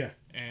 Yeah.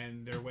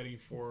 And they're waiting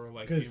for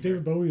like because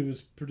David Bowie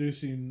was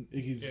producing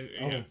Iggy's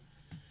album.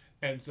 Yeah.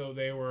 And so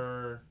they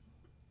were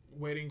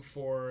waiting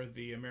for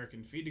the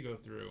American feed to go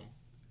through.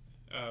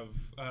 Of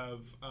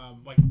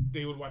like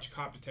they would watch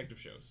cop detective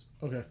shows.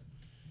 Okay.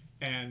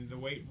 And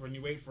when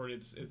you wait for it,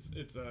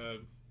 it's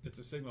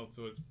a signal,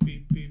 so it's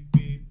beep beep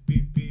beep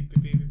beep beep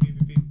beep beep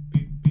beep beep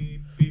beep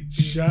beep beep.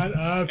 Shut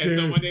up, dude. And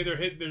so one day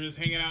they're just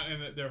hanging out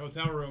in their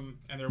hotel room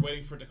and they're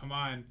waiting for it to come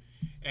on,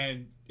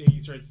 and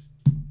he starts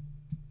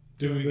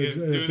doing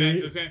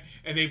that,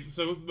 and they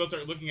both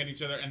start looking at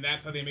each other, and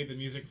that's how they made the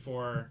music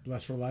for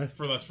Lust for Life.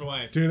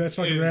 Dude, that's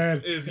fucking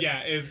rad.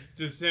 Is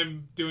just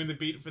him doing the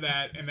beat for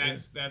that, and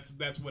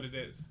that's what it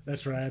is.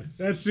 That's rad.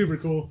 That's super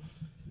cool.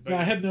 But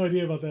I had no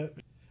idea about that.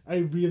 I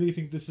really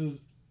think this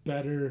is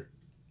better.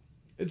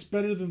 It's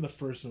better than the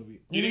first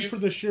movie. Only for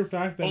the sheer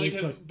fact that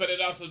it's like, but it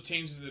also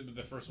changes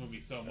the first movie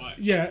so much.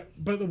 Yeah,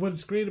 but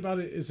what's great about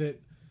it is that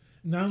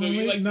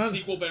you like the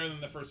sequel better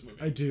than the first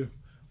movie. I do.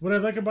 What I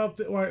like about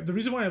the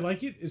reason why I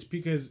like it is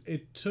because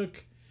it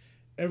took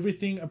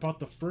everything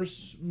about the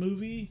first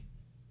movie.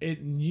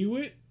 It knew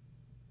it.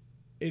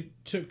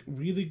 It took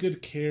really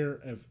good care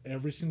of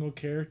every single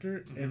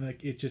character, and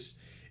like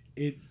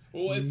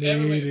well, it's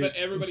everybody, but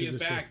everybody is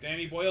back.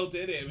 Danny Boyle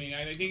did it. I mean,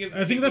 I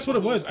think that's what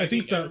it was. I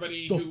think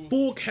the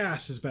full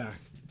cast is back.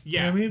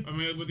 Yeah, you know what I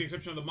mean, with the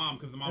exception of the mom,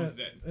 because the mom's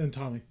dead. And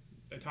Tommy.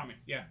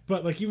 Yeah.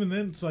 But like even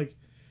then, it's like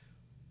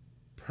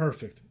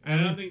perfect. I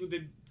don't think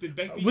did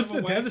Begbie was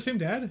the dad the same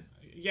dad?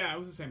 Yeah, it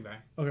was the same guy.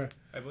 Okay,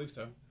 I believe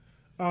so.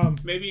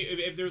 Maybe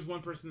if there's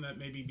one person that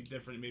maybe be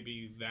different,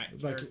 maybe that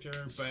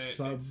character, but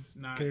it's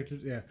not characters.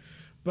 Yeah,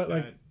 but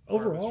like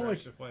overall,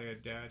 like to play a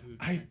dad who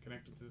can't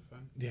connect with his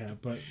son. Yeah,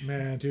 but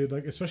man, dude,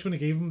 like especially when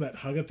he gave him that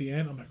hug at the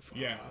end, I'm like, fuck.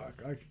 Yeah.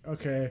 Like,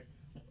 okay.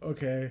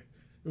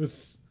 It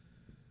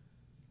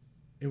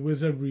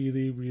was a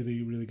really,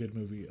 really, really good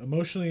movie.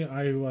 Emotionally,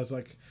 I was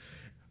like,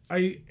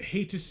 I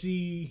hate to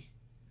see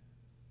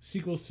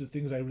sequels to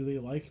things I really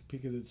like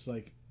because it's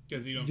like.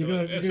 Because you don't feel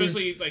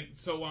especially like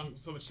so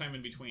much time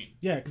in between.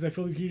 Yeah, because I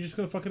feel like you're just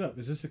gonna fuck it up.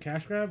 Is this a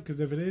cash grab? Because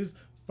if it is,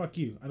 fuck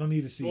you. I don't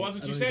need to see. Well, that's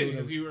what you said.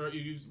 Because you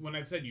when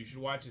I've said you should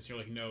watch this, you're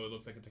like, no, it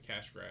looks like it's a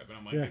cash grab, and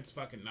I'm like, it's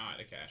fucking not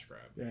a cash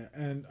grab. Yeah,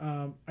 and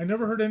I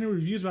never heard any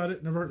reviews about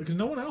it. Never heard because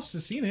no one else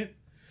has seen it.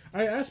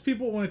 I asked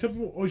people when I tell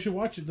people, oh, you should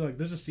watch it. They're like,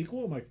 there's a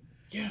sequel. I'm like,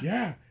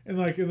 yeah, and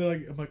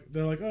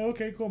they're like, oh,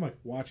 okay, cool. I'm like,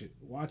 watch it.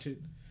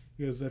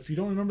 Because if you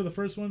don't remember the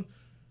first one.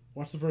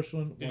 Watch the first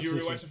one. Did you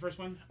rewatch the first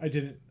one? I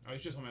didn't. I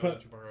was just hoping I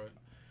let you borrow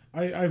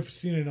it. I've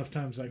seen it enough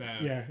times. Like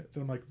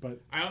I'm like, but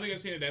I don't think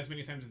I've seen it as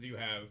many times as you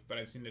have, but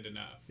I've seen it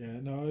enough. Yeah,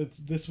 no,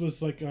 this was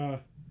like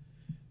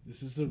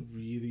this is a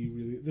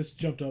really this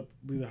jumped up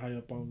really high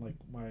up on like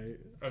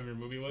your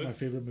movie list.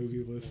 My favorite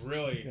movie list.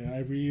 Really? Yeah, I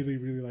really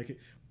like it.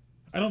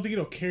 I don't think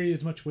it'll carry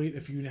as much weight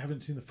if you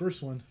haven't seen the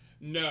first one.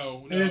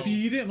 No. And if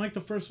you didn't like the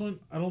first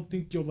one, I don't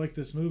think you'll like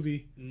this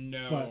movie.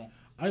 No. But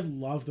I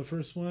love the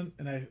first one,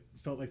 and I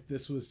felt like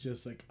this was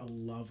just like a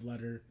love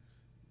letter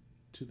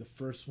to the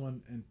first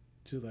one and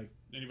to like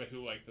anybody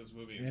who liked those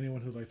movies. Anyone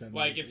who liked that movie.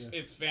 Like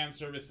it's fan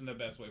service in the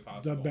best way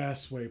possible. The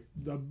best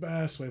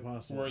way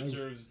possible. Where it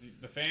serves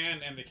the fan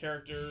and the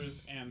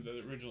characters and the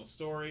original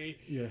story.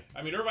 Yeah.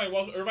 I mean, Irvine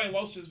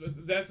Welsh is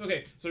that's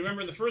okay. So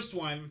remember in the first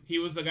one, he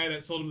was the guy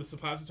that sold him the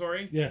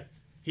suppository. Yeah.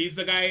 He's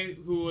the guy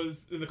who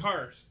was in the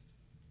cars.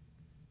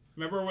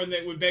 Remember when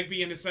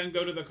Begbie and his son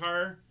go to the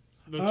car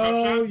the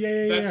chop shop.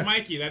 Yeah, that's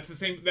Mikey. That's the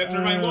same. That's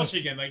Ryan Welch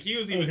again. Like he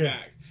was even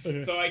back.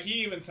 Okay. So like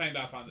he even signed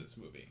off on this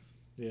movie.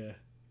 Yeah,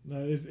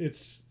 no,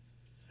 it's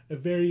a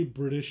very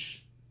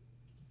British,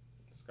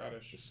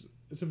 Scottish.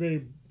 It's a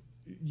very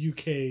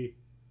UK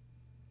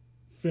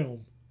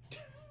film.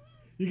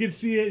 You can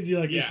see it, and you're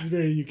like, it's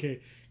very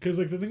UK. Because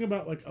like the thing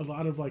about like a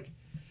lot of like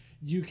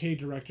UK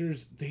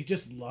directors, they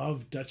just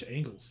love Dutch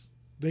angles.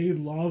 They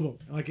love them.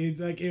 Like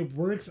it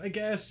works, I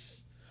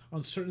guess,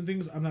 on certain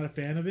things. I'm not a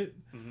fan of it,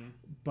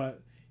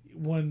 but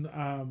when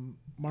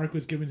Mark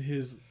was given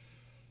his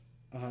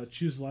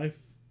choose life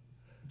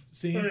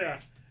scene,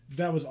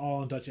 that was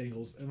all on Dutch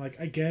angles, and like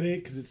I get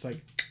it because it's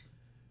like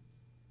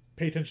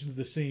pay attention to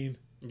the scene,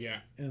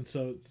 and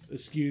so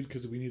it's skewed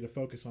because we need to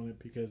focus on it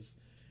because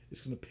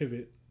it's going to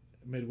pivot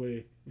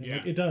midway, and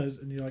like it does,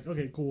 and you're like,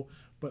 okay, cool,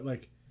 but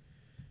like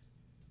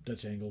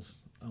Dutch angles,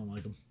 I don't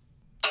like them.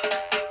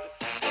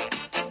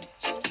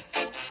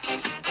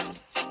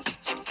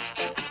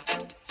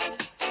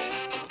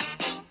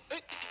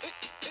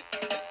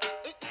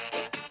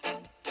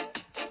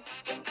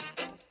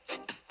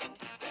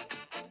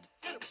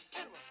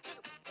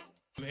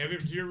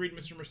 Did you ever read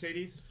Mr.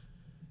 Mercedes?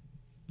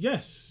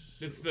 Yes.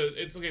 It's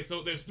okay.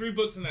 So there's 3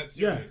 books in that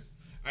series.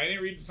 Yeah. I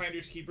didn't read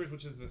Finders Keepers,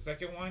 which is the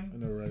second one. I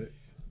never read it.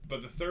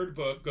 But the 3rd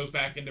book goes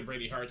back into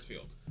Brady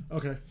Hartsfield.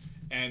 Okay.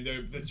 And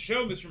the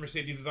show Mr.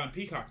 Mercedes is on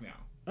Peacock now.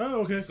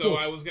 Oh, okay. So cool.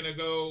 I was gonna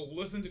go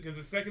listen to because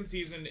the 2nd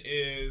season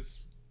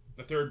is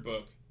the 3rd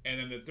book, and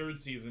then the 3rd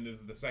season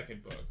is the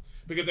 2nd book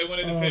because I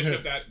wanted to finish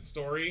up that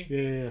story.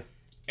 Yeah.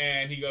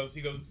 And he goes.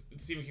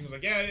 Stephen King was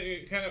like, yeah,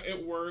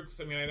 it works.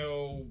 I mean, I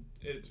know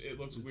it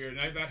looks weird,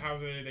 and I thought, how are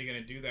they going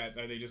to do that?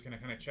 Are they just going to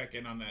kind of check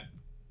in on that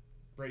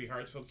Brady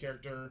Hartsfield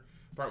character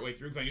partway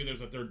through? Because I knew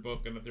there's a 3rd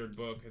book, and the 3rd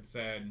book had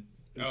said,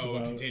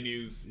 it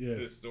continues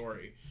this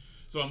story.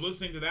 So I'm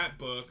listening to that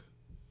book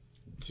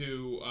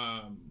to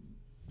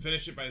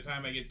finish it. By the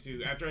time I get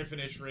to after I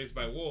finish Raised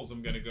by Wolves,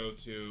 I'm going to go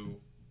to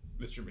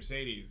Mr.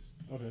 Mercedes,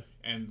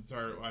 and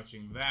start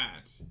watching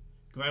that.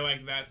 Because I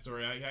like that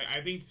story.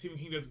 I think Stephen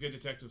King does good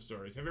detective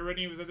stories. Have you read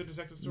any of his other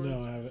detective stories?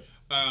 No, I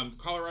haven't.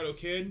 Colorado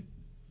Kid.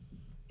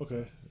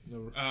 Okay.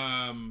 Never.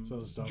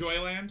 Sounds dumb.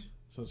 Joyland.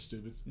 Sounds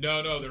stupid.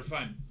 No, they're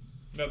fun.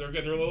 No, they're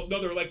good.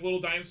 They're like little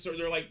dime store.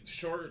 They're like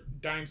short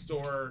dime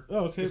store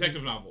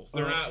detective novels.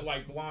 They're not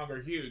like long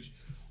or huge.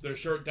 They're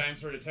short dime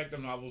store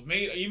detective novels.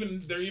 They're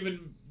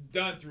even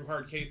done through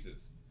hard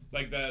cases,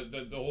 like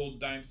the old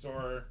dime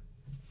store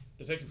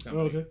detective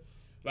company. Okay.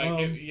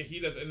 Like he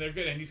does, and they're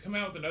good. And he's coming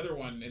out with another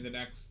one in the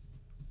next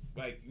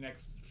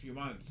few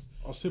months.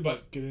 I'll see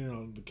about getting it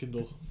on the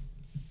Kindle.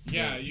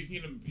 Yeah, you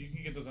can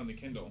get those on the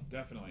Kindle,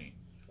 definitely,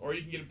 or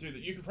you can get them through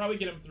you can probably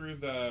get them through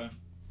the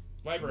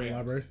library.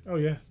 Oh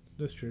yeah,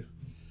 that's true.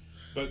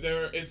 But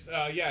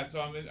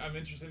so I'm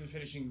interested in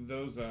finishing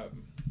those up.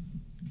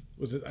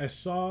 Was it? I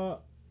saw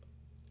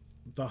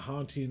The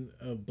Haunting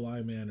of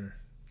Bly Manor.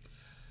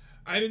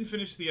 I didn't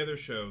finish the other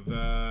show.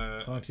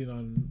 The Haunting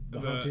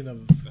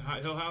of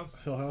Hill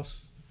House. Hill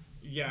House.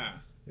 Yeah.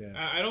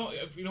 I don't.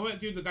 You know what,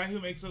 dude? The guy who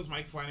makes those,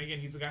 Mike Flanagan.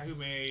 He's the guy who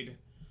made.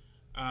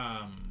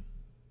 I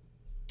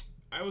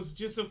was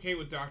just okay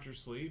with Doctor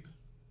Sleep.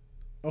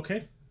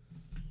 Okay.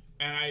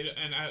 He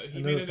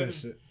made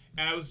it.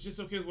 And I was just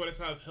okay with what I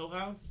saw of Hill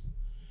House,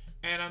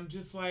 and I'm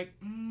just like,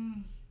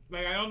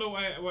 like I don't know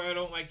why I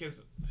don't like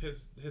his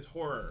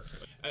horror.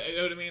 You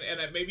know what I mean?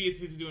 And maybe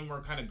he's doing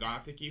more kind of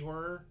gothic-y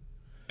horror.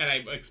 And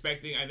I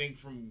think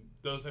from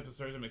those type of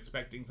stories, I'm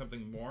expecting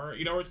something more.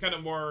 You know, where it's kind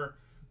of more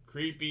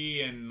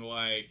creepy and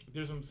like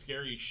there's some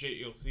scary shit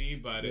you'll see,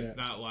 but it's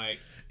not like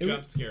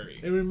jump scary.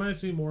 It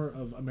reminds me more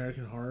of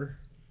American Horror.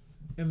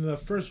 In the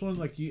first one,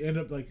 like you end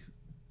up like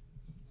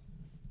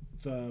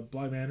the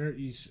Bly Manor,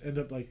 you end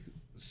up like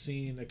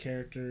seeing a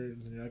character,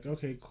 and you're like,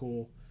 okay,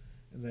 cool,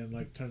 and then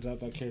like turns out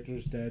that character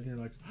is dead, and you're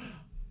like,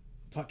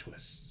 plot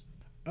twist.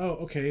 Oh,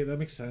 okay, that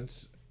makes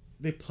sense.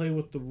 They play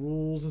with the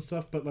rules and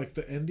stuff, but like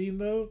the ending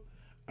though,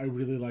 I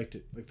really liked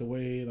it. Like the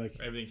way like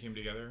everything came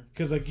together.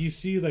 Because like you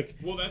see like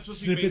that's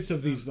snippets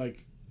of these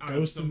like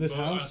ghosts in this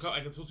house.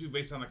 Like it's supposed to be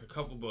based on like a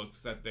couple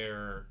books that they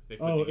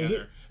put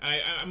together.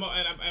 And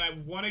I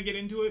want to get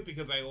into it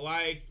because I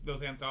like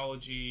those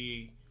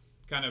anthology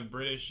kind of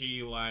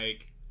Britishy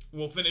like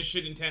we'll finish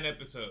it in 10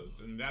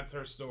 episodes and that's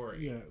her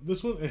story. Yeah,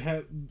 this one it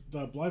had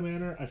the Bly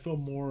Manor. I feel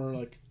more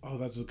like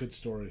that's a good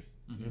story.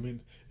 Mm-hmm. I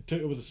mean,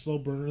 it was a slow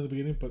burner in the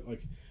beginning, but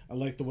like. I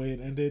like the way it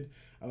ended.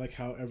 I like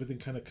how everything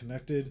kind of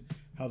connected.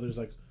 How there's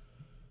like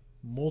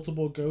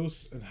multiple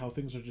ghosts and how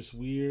things are just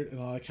weird.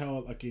 And I like how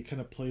like it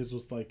kind of plays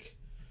with like,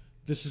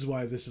 this is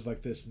why this is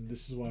like this, and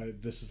this is why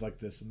this is like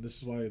this, and this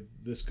is why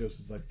this ghost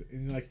is like that.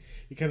 And like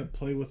you kind of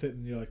play with it,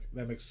 and you're like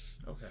that makes.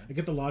 Okay. I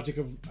get the logic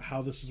of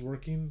how this is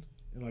working,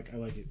 and like I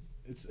like it.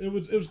 It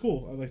was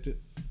cool. I liked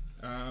it.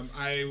 But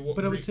I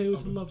would say it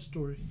was a love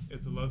story.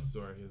 It's a love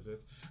story, is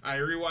it? I've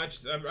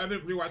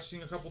been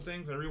rewatching a couple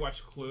things. I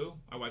rewatched Clue.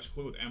 I watched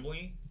Clue with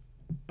Emily.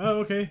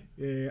 Oh, okay.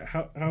 Yeah.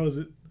 How is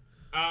it?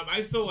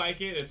 I still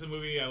like it. It's a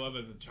movie I love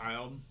as a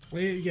child.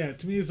 Yeah,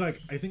 to me, it's like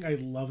I think I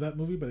love that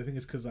movie, but I think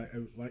it's because I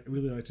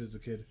really liked it as a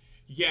kid.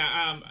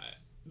 Yeah,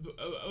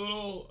 a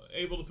little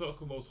able to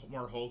poke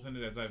more holes in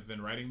it as I've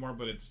been writing more,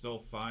 but it's still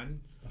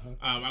fun.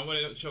 I want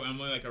to show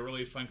Emily like a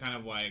really fun kind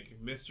of like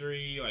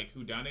mystery, like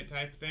whodunit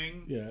type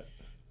thing. Yeah.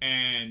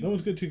 And that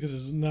one's good too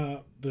because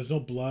there's no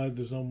blood,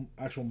 there's no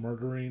actual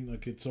murdering,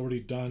 like it's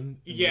already done.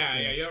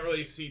 Yeah, you don't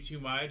really see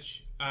too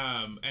much.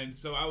 And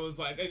so I was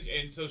like,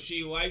 and so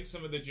she liked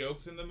some of the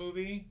jokes in the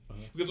movie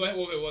because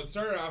it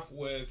started off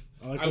with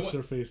I like what's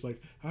her face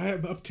like I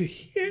am up to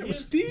here with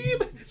steam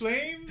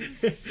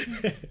flames.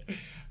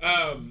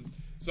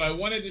 So I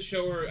wanted to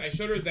show her. I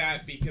showed her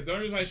that because the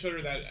only reason I showed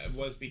her that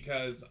was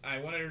because I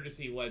wanted her to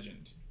see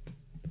Legend.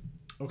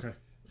 Okay.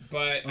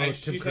 But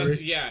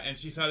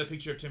she saw the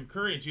picture of Tim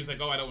Curry, and she was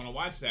like, "Oh, I don't want to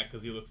watch that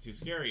because he looks too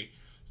scary."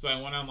 So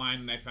I went online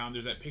and I found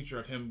there's that picture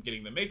of him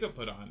getting the makeup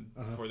put on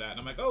for that,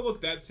 and I'm like, "Oh,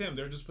 look, that's him.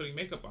 They're just putting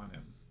makeup on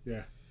him."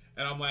 Yeah.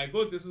 And I'm like,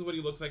 "Look, this is what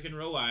he looks like in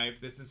real life.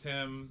 This is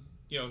him.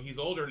 You know, he's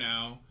older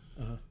now,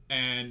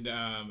 and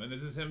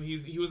this is him.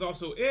 He was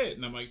also it."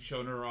 And I'm like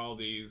showing her all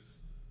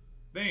these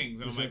things,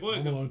 and I'm like, "Look,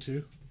 Home Alone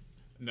 2."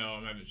 No,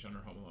 I'm not even showing her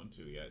Home Alone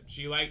 2 yet.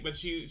 She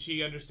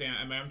understands.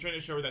 I mean, I'm trying to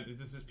show her that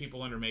this is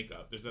people under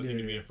makeup. There's nothing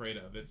to be afraid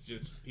of. It's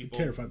just people.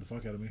 It terrified the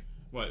fuck out of me.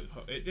 What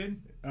it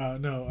did?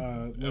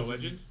 No.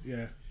 Legend.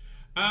 Yeah.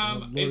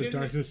 Lord of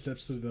Darkness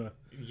steps through the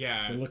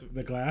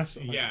glass.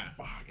 I'm like,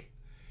 fuck.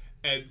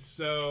 And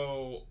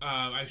so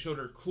I showed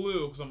her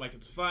Clue because I'm like,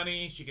 it's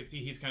funny. She could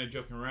see he's kind of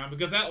joking around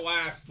because that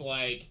last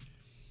 25%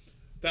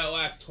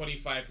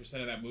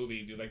 of that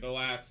movie, dude, like the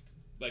last.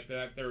 Like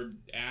that third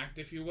act,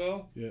 if you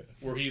will,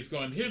 where he's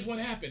going, here's what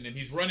happened, and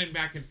he's running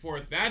back and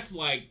forth. That's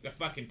like the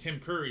fucking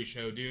Tim Curry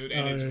show, dude,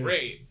 and it's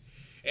great.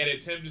 And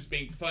it's him just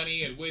being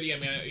funny and witty. I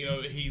mean, you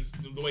know, he's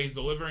the way he's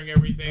delivering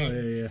everything.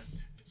 Oh yeah.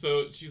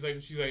 So she's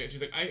like,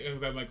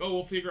 I'm like, oh,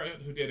 we'll figure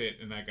out who did it.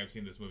 And like, I've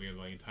seen this movie a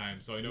million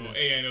times, so I know.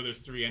 I know there's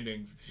 3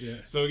 endings. Yeah.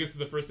 So it gets to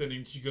the first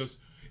ending. She goes,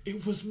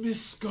 it was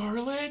Miss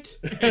Scarlet.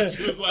 And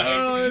she was like,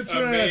 amazed.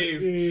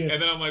 Right. Yeah.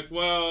 And then I'm like,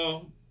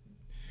 well.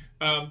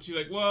 She's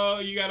like, well,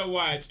 you gotta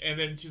watch. And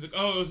then she's like,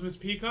 oh, it was Miss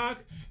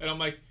Peacock? And I'm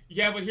like,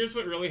 yeah, but here's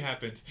what really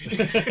happened.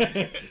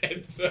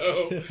 And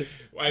so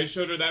I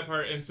showed her that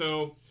part. And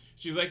so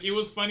she's like, it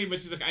was funny, but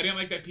she's like, I didn't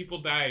like that people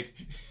died.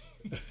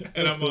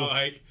 And I'm all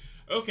like,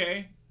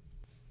 okay.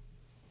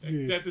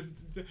 You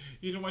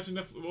don't watch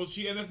enough. Well,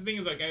 and that's the thing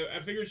is, like,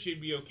 I figured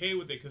she'd be okay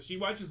with it because she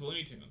watches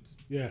Looney Tunes.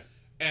 Yeah.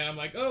 And I'm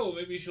like, oh,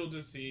 maybe she'll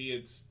just see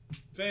it's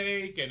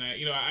fake. And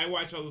I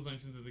watch all those Looney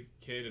Tunes as a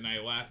kid, and I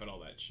laugh at all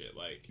that shit.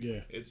 Like,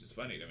 it's just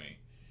funny to me.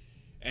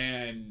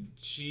 And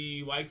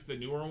she likes the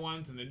newer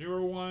ones, and the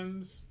newer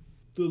ones,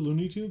 the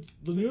Looney Tunes,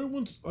 the newer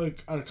ones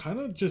like are kind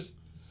of just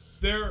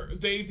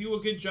they do a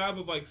good job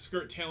of like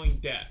skirt tailing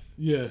death.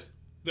 Yeah.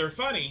 They're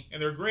funny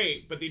and they're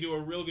great, but they do a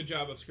real good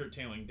job of skirt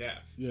tailing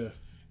death. Yeah.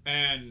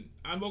 And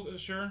I'm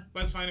sure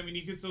that's fine. I mean,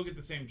 you can still get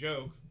the same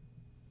joke.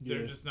 Yeah.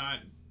 They're just not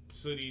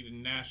sooty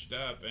and gnashed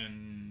up,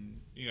 and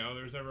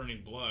there's never any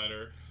blood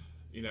or,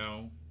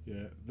 Yeah,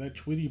 that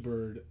Tweety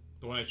Bird.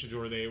 The one I showed you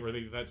where they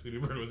that Tweety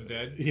Bird was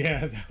dead.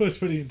 Yeah, that was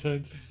pretty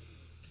intense.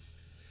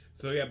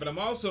 So yeah, but I'm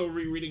also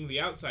rereading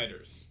The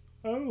Outsiders.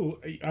 Oh,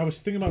 I was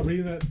thinking about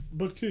reading that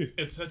book too.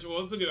 It's a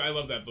good. I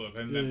love that book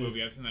and that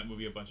movie. I've seen that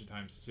movie a bunch of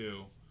times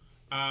too.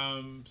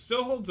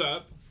 Still holds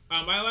up.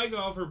 I like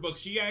all of her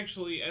books. She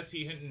actually,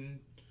 S.E.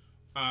 Hinton,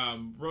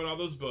 wrote all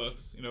those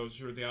books.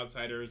 She wrote The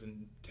Outsiders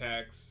and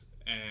Tex,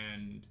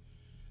 and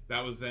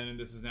that was then and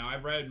This Is Now.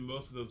 I've read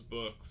most of those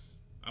books.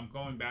 I'm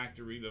going back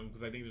to read them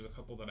because I think there's a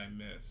couple that I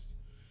missed.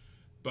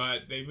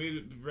 But they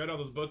read all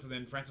those books, and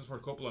then Francis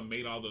Ford Coppola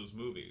made all those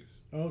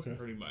movies. Oh, okay.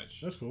 Pretty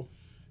much. That's cool.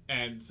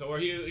 And so, or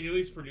he at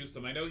least produced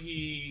them. I know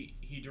he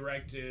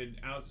directed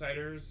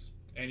Outsiders,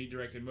 and he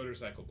directed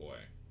Motorcycle Boy.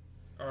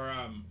 Or,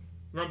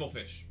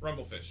 Rumblefish.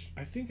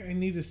 I think I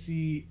need to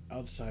see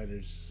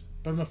Outsiders,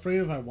 but I'm afraid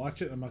if I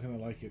watch it, I'm not going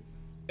to like it.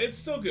 It's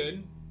still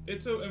good.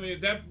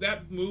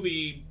 That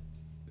movie,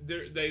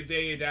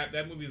 they adapt.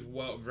 That movie is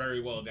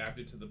very well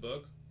adapted to the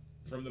book,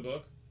 from the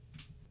book.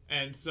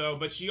 And so,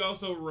 but she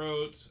also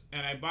wrote,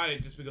 and I bought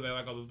it just because I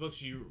like all those books.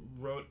 She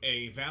wrote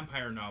a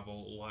vampire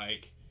novel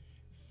like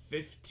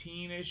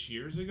 15-ish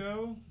years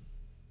ago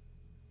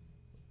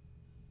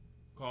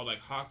called like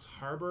Hawks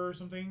Harbor or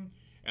something.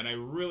 And I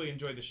really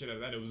enjoyed the shit out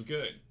of that. It was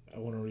good. I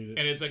want to read it.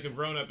 And it's like a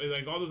grown-up...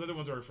 Like, all those other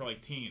ones are for,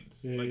 like,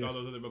 teens. All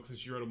those other books that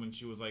she wrote them when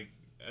she was, like,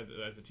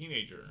 as a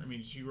teenager. I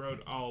mean, she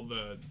wrote all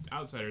the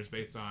Outsiders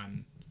based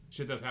on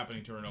shit that's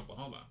happening to her in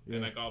Oklahoma. Yeah.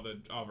 And, like, all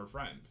of her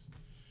friends.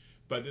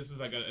 But this is,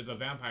 like, it's a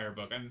vampire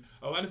book. And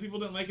a lot of people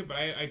didn't like it, but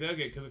I dug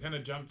it because it kind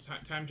of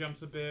time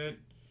jumps a bit.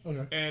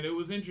 Okay. And it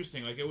was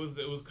interesting. Like, it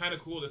was kind of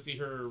cool to see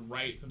her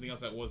write something else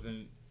that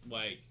wasn't,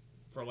 like,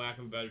 for lack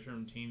of a better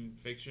term, teen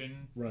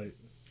fiction. Right.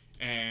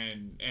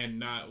 And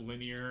not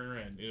linear,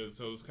 and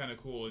so it was kind of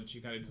cool. And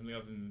she kind of did something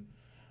else. And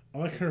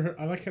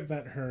I like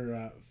that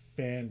her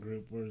fan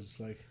group was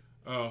like,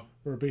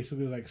 where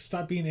basically like,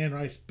 stop being Anne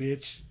Rice,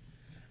 bitch.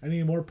 I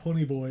need more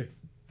Pony Boy.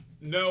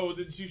 No,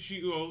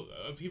 well,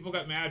 people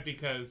got mad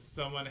because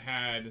someone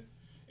had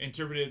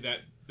interpreted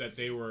that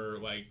they were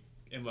like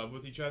in love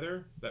with each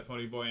other. That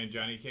Ponyboy and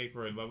Johnny Cake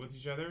were in love with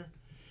each other,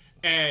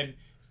 and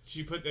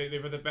they put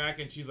it back,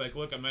 and she's like,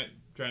 "Look, I'm not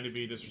trying to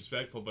be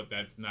disrespectful, but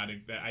that's not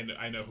that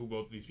I know who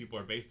both of these people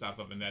are based off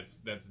of, and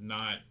that's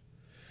not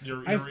you're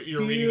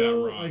reading that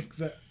wrong."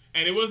 Like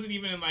and it wasn't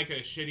even in like a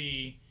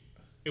shitty.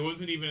 It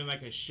wasn't even in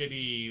like a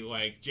shitty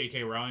like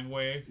J.K. Rowling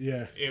way.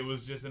 Yeah. It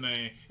was just in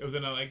a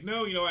like,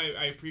 no,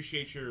 I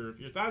appreciate your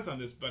thoughts on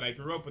this, but I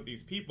grew up with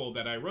these people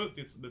that I wrote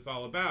this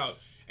all about,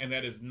 and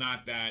that is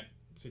not that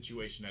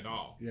situation at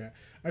all. Yeah.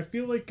 I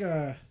feel like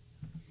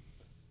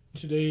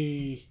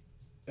today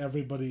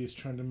everybody is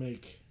trying to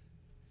make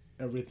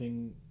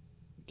everything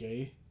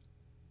gay.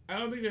 I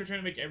don't think they're trying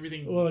to make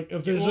everything. Well, like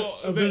if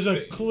there's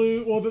a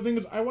clue. Well, the thing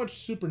is, I watch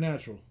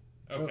Supernatural.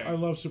 Okay. I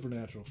love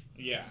Supernatural.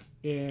 Yeah.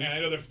 And I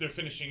know they're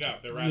finishing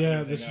up. They're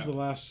wrapping this is the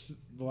last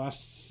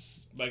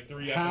like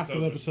 3 half episodes.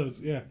 Of episodes.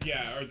 Yeah.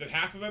 Yeah, or is it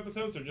half of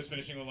episodes or just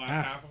finishing the last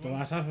half of them? The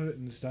last half of it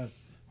and it's done.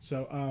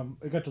 So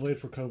it got delayed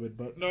for COVID,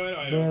 but no,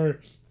 I know.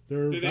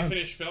 Did they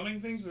finish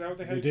filming things? Is that what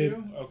they had to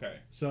do? Okay.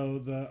 So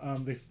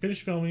they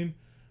finished filming.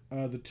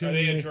 The two. Are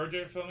they in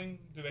Georgia filming?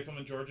 Do they film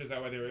in Georgia? Is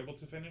that why they were able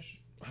to finish?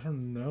 I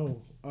don't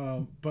know.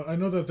 But I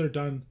know that they're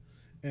done,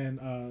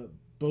 and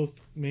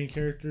both main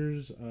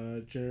characters,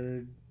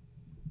 Jared,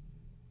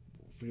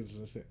 I forget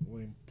his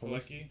name,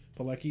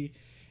 Pilecki,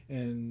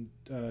 and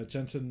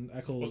Jensen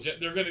Ackles. Well,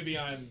 they're going to be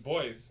on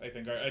Boys, I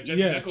think.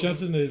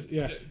 Jensen is.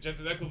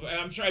 Jensen Ackles, and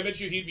I'm sure. I bet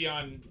you he'd be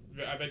on.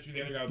 I bet you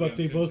the other guy. Would but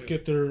be on they both too.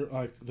 get their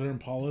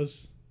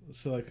Impalas.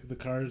 So like the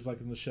cars,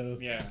 like in the show.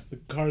 Yeah. The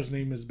car's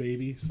name is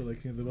Baby, so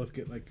like they both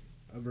get like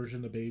a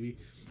version of Baby.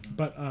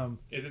 But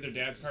is it their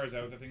dad's car? Is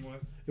that what the thing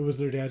was? It was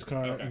their dad's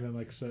car, okay. And then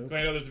like so.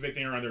 I know there's a big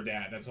thing around their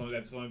dad. That's the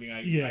only thing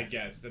I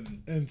guessed.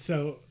 And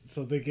so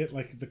they get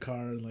like the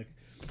car, and like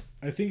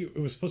I think it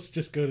was supposed to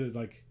just go to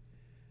like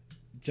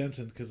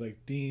Jensen because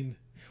like Dean.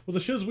 Well, the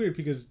show's weird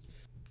because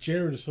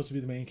Jared is supposed to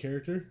be the main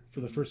character for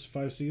the first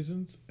 5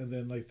 seasons, and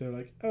then like they're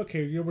like,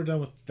 okay, we're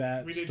done with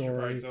that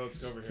story. So let's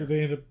go over here. So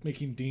they end up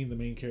making Dean the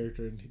main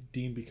character, and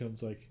Dean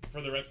becomes like for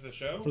the rest of the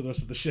show. For the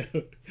rest of the show.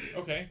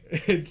 Okay.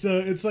 And so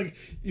it's like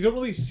you don't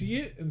really see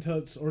it until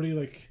it's already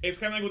like. It's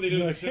kind of like what they did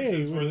with The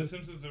Simpsons, where The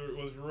Simpsons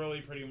was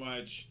really pretty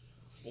much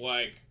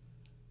like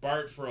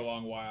Bart for a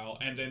long while,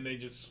 and then they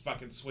just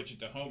fucking switch it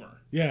to Homer.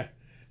 Yeah,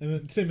 and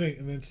then same thing,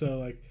 and then so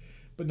like,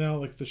 but now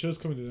like the show's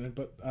coming to an end,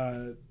 but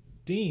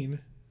Dean.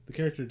 The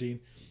character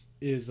Dean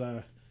is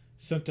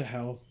sent to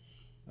hell,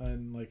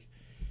 and like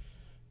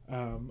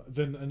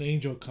then an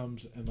angel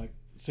comes and like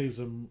saves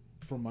him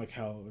from like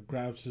hell,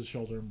 grabs his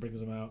shoulder and brings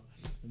him out,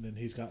 and then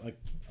he's got like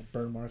a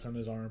burn mark on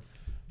his arm,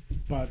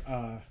 but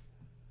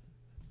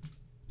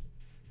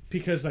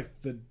because like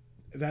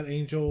that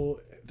angel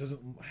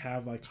doesn't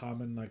have like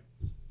common like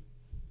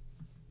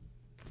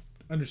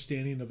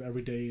understanding of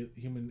everyday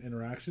human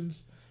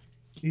interactions.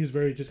 He's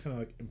very just kind of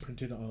like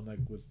imprinted on like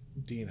with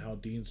Dean, how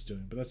Dean's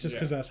doing, but that's just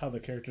because that's how the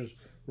characters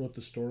wrote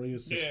the story.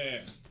 Is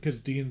because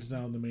Dean's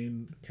now the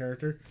main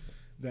character,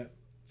 that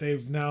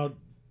they've now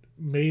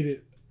made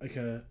it like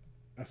a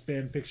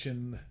fan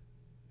fiction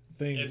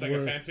thing. It's like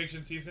a fan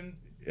fiction season.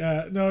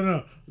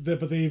 No,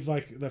 but they've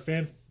like the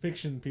fan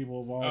fiction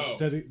people have all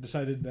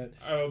decided that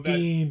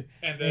Dean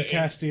and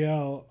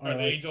Castiel are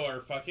the angel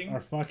are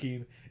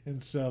fucking,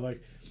 and so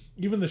like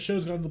even the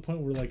show's gotten to the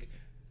point where like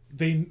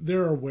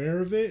they're aware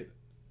of it.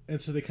 And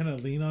so they kind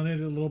of lean on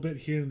it a little bit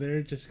here and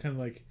there, just kind of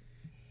like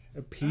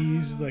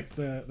appease like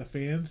the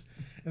fans,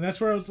 and that's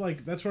where I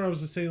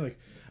was saying like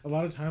a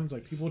lot of times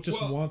like people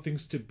just want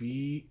things to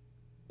be.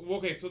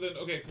 Well, because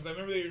I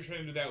remember they were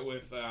trying to do that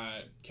with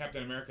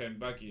Captain America and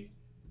Bucky.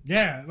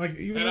 Yeah, like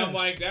even. And I'm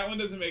like, that one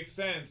doesn't make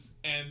sense.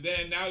 And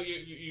then now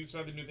you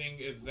saw the new thing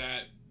is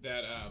that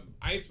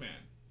Iceman.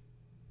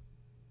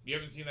 You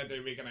haven't seen that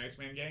they're making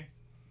Iceman gay?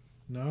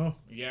 No.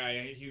 Yeah,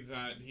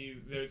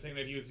 they're saying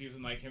that he was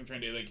using like him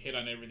trying to like hit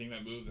on everything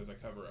that moves as a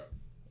cover up.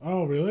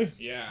 Oh, really?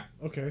 Yeah.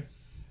 Okay.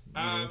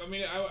 I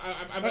mean,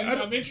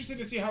 I'm interested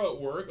to see how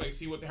it worked, like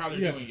see how they're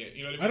doing it.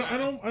 You know what I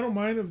mean? I don't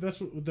mind if that's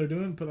what they're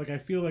doing, but like I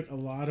feel like a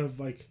lot of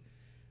like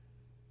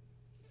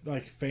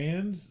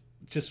fans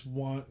just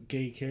want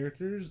gay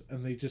characters,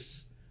 and they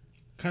just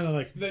kind of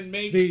like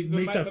make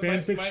that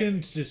fan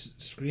fiction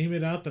just scream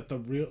it out that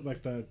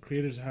the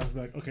creators have to be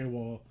like, okay,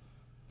 well.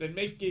 Then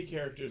make gay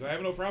characters. I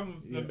have no problem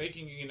with them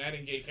making and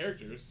adding gay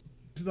characters.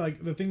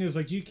 Like the thing is,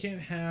 like you can't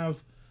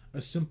have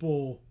a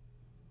simple,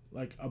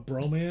 like a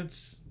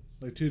bromance,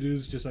 like two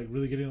dudes just like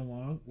really getting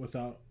along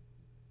without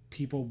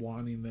people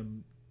wanting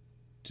them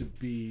to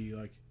be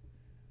like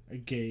a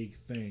gay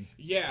thing.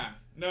 Yeah,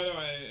 no,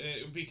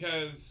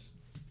 because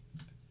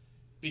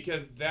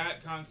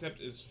that concept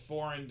is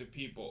foreign to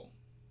people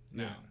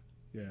now.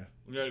 Yeah.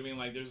 You know what I mean?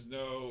 Like, there's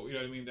no, you know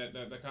what I mean? That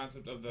the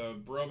concept of the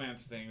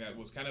bromance thing that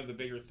was kind of the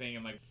bigger thing,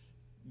 and like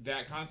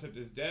that concept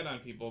is dead on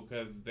people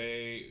because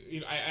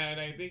they,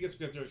 I think it's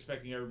because they're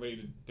expecting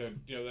everybody to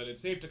that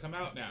it's safe to come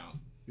out now.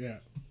 Yeah.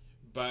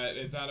 but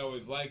it's not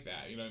always like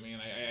that. You know what I mean?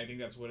 I think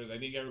that's what it is. I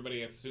think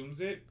everybody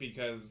assumes it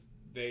because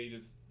they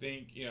just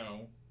think, you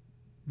know,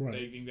 right.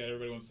 They think that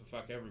everybody wants to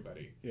fuck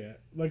everybody. Yeah,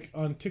 like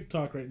on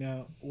TikTok right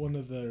now, one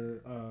of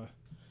their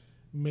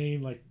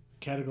main like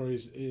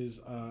categories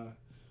is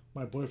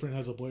my boyfriend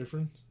has a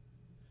boyfriend,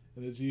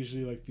 and it's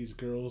usually like these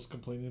girls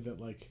complaining that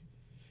like,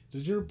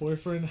 does your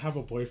boyfriend have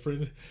a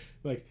boyfriend?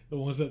 Like the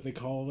ones that they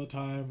call all the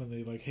time and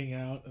they like hang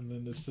out, and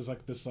then it's just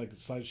like this like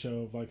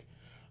slideshow of like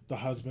the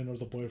husband or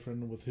the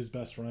boyfriend with his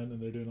best friend,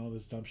 and they're doing all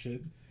this dumb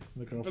shit. And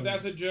the girlfriend. But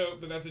that's a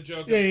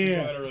joke. Yeah,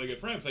 people that are really good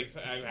friends. Like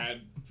I've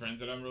had friends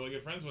that I'm really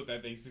good friends with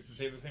that they used to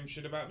say the same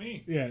shit about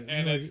me. Yeah,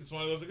 and it's just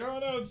one of those like, oh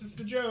no, it's just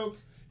a joke.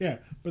 Yeah,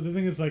 but the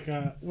thing is like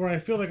where I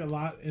feel like a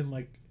lot in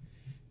like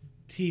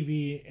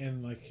TV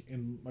and like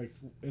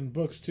in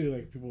books too,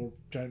 like people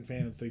giant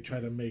fans, they try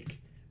to make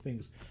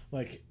things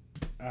like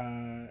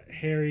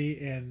Harry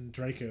and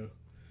Draco.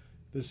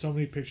 There's so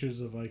many pictures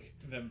of like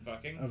them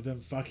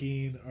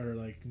fucking or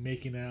like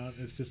making out.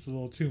 It's just a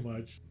little too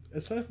much.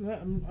 Aside from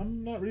that,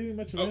 I'm not reading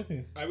much of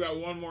anything. I've got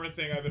one more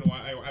thing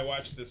I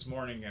watched this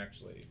morning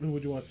actually. What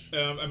would you watch?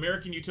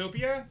 American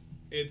Utopia.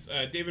 It's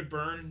David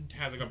Byrne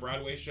has like a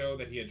Broadway show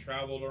that he had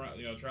traveled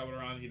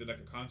around. He did like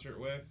a concert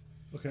with.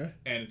 Okay.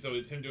 And so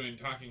it's him doing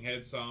Talking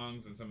Heads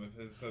songs and some of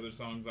his other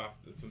songs off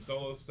some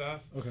solo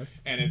stuff. Okay.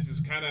 And it's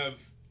just kind of.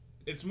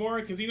 It's more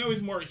because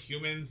he's more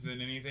humans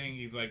than anything.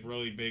 He's like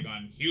really big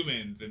on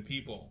humans and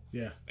people.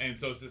 Yeah. And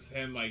so it's just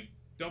him like,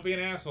 don't be an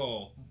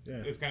asshole. Yeah.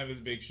 It's kind of his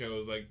big show.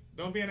 Is like,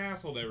 don't be an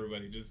asshole to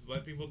everybody. Just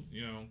let people,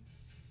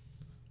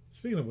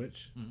 Speaking of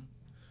which,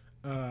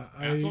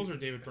 assholes or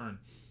David Byrne.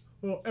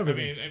 Well,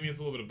 everything. I mean, it's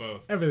a little bit of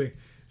both. Everything.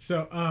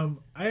 So,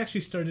 I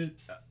actually started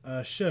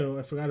a show.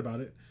 I forgot about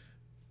it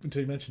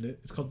until you mentioned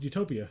it. It's called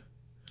Utopia,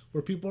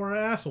 where people are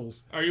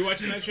assholes. Are you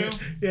watching that show?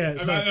 Yeah.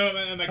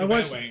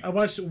 I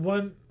watched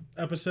one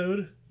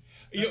episode.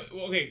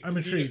 Okay. I'm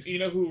intrigued. You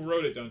know who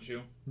wrote it, don't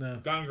you? No.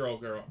 Gone Girl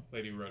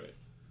lady who wrote it.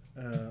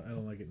 I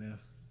don't like it now.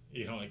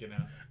 You don't like it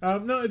now?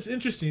 No, it's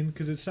interesting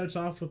because it starts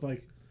off with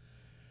like.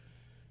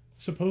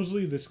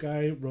 Supposedly, this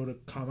guy wrote a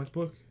comic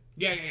book.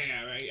 Yeah.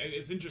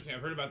 It's interesting.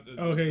 I've heard about the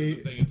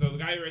thing. And so the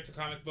guy writes a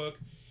comic book,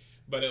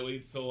 but it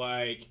leads to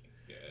like.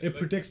 It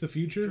predicts the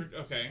future.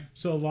 Okay.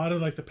 So a lot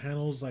of like the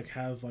panels like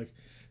have like.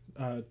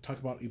 Talk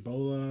about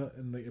Ebola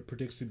and like, it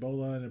predicts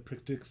Ebola and it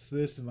predicts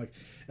this and like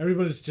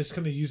everybody's just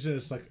kind of used it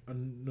as like a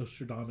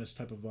Nostradamus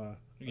type of a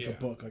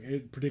book. Like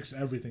it predicts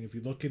everything. If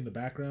you look in the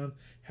background,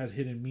 has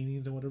hidden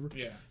meanings and whatever.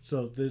 Yeah.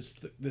 So this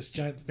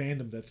giant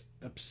fandom that's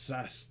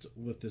obsessed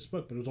with this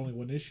book, but it was only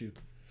one issue.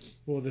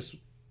 Well, this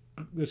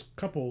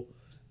couple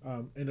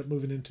ended up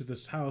moving into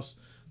this house.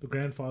 The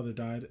grandfather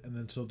died, and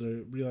then so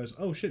they realized,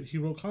 oh shit, he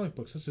wrote comic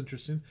books. That's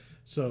interesting.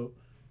 So.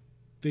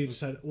 They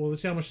decided, well,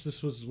 let's see how much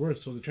this was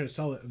worth. So they tried to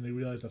sell it, and they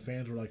realized the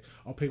fans were like,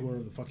 I'll pay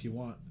whatever the fuck you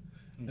want.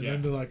 And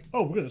then they're like,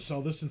 oh, we're going to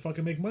sell this and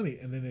fucking make money.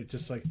 And then it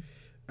just like,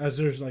 as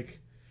there's like...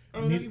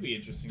 Oh, that could be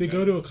interesting. They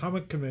go to a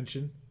comic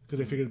convention, because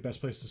they figured the best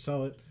place to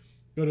sell it.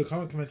 Go to a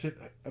comic convention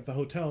at the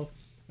hotel,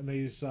 and they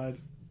decide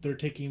they're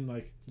taking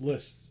like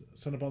lists.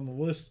 Sign up on the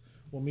list,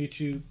 we'll meet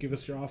you, give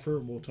us your offer,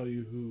 and we'll tell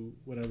you who,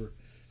 whatever.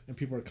 And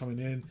people are coming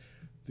in.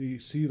 They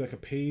see like a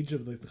page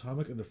of like the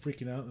comic, and they're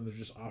freaking out, and they're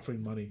just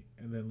offering money.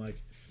 And then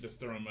like... Just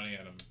throwing money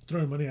at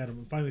them.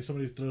 And finally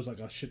somebody throws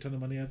like a shit ton of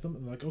money at them.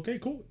 And they're like, okay,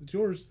 cool, it's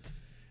yours.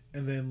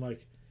 And then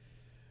like...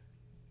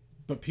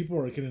 But people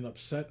are getting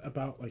upset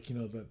about like,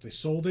 that they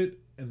sold it.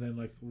 And then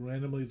like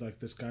randomly like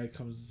this guy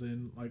comes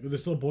in. Like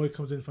this little boy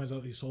comes in and finds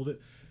out he sold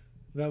it.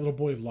 That little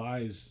boy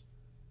lies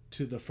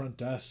to the front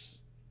desk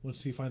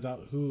once he finds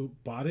out who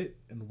bought it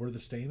and where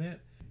they're staying at.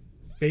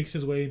 Fakes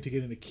his way into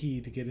getting a key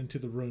to get into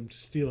the room to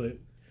steal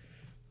it.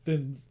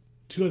 Then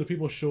 2 other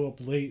people show up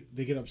late.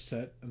 They get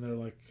upset and they're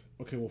like,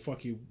 okay, well,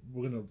 fuck you.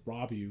 We're going to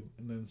rob you.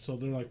 And then so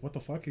they're like, what the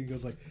fuck? And he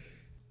goes like,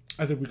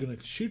 either we're going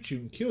to shoot you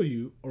and kill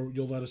you, or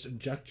you'll let us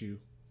inject you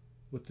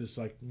with this,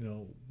 like,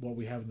 what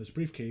we have in this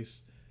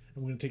briefcase,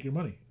 and we're going to take your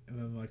money. And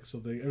then like, so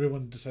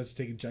everyone decides to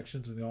take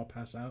injections and they all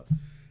pass out.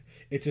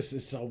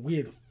 It's a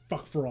weird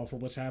fuck for all for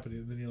what's happening.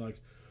 And then you're like,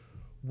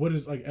 what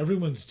is, like,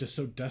 everyone's just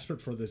so desperate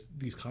for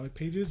these comic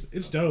pages.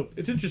 It's dope.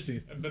 It's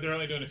interesting. But they're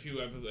only doing a few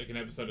episodes, like an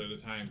episode at a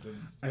time.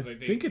 I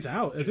think it's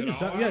out. I think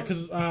it's out. Yeah,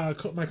 because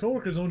my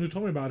coworker's the one who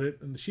told me about it,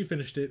 and she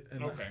finished it.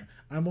 And okay.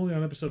 I'm only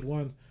on episode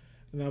 1,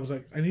 and I was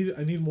like, I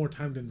need more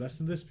time to invest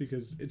in this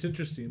because it's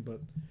interesting. But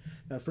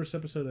that first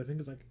episode, I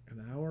think, is like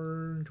an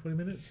hour and 20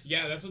 minutes.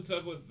 Yeah, that's what's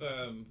up with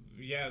and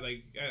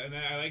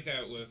I like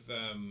that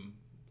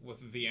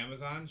with the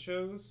Amazon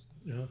shows.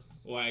 Yeah.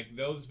 Like,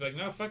 they'll just be like,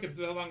 no, fuck it, this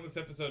is how long this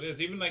episode is.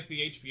 Even, like,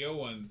 the HBO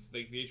ones,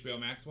 like the HBO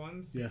Max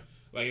ones. Yeah.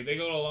 Like, if they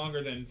go a little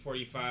longer than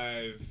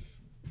 45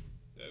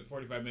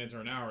 minutes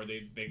or an hour,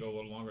 they go a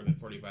little longer than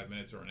 45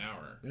 minutes or an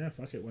hour. Yeah,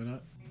 fuck it, why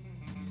not?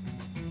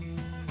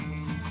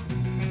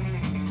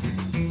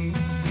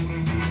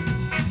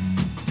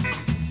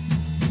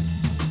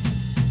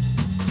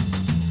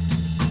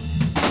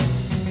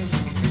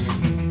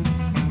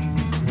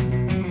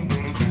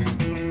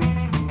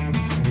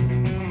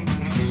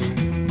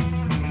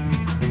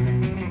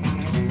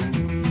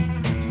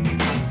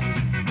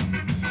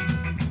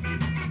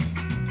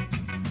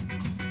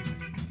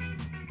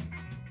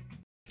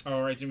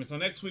 right, Jimmy. So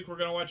next week we're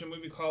going to watch a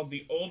movie called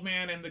The Old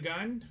Man and the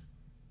Gun.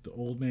 The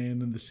Old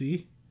Man and the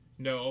Sea?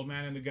 No, Old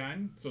Man and the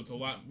Gun. So it's a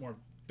lot more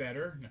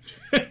better. No.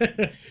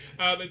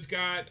 It's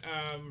got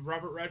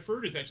Robert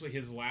Redford is actually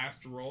his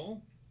last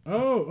role.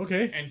 Oh,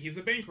 okay. And he's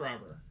a bank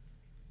robber.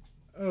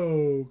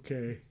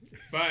 Okay.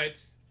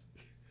 But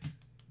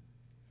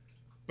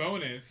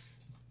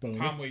bonus,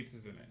 Tom Waits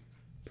is in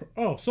it.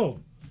 Oh,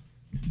 sold.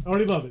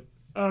 Already love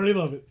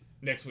it.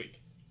 Next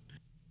week.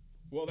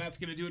 Well, that's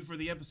going to do it for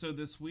the episode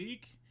this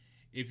week.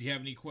 If you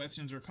have any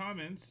questions or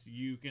comments,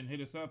 you can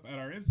hit us up at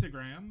our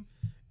Instagram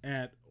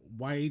at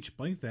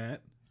yhblankthat.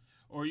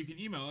 Or you can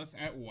email us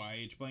at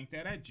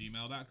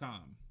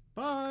yhblankthat@gmail.com.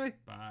 Bye.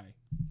 Bye.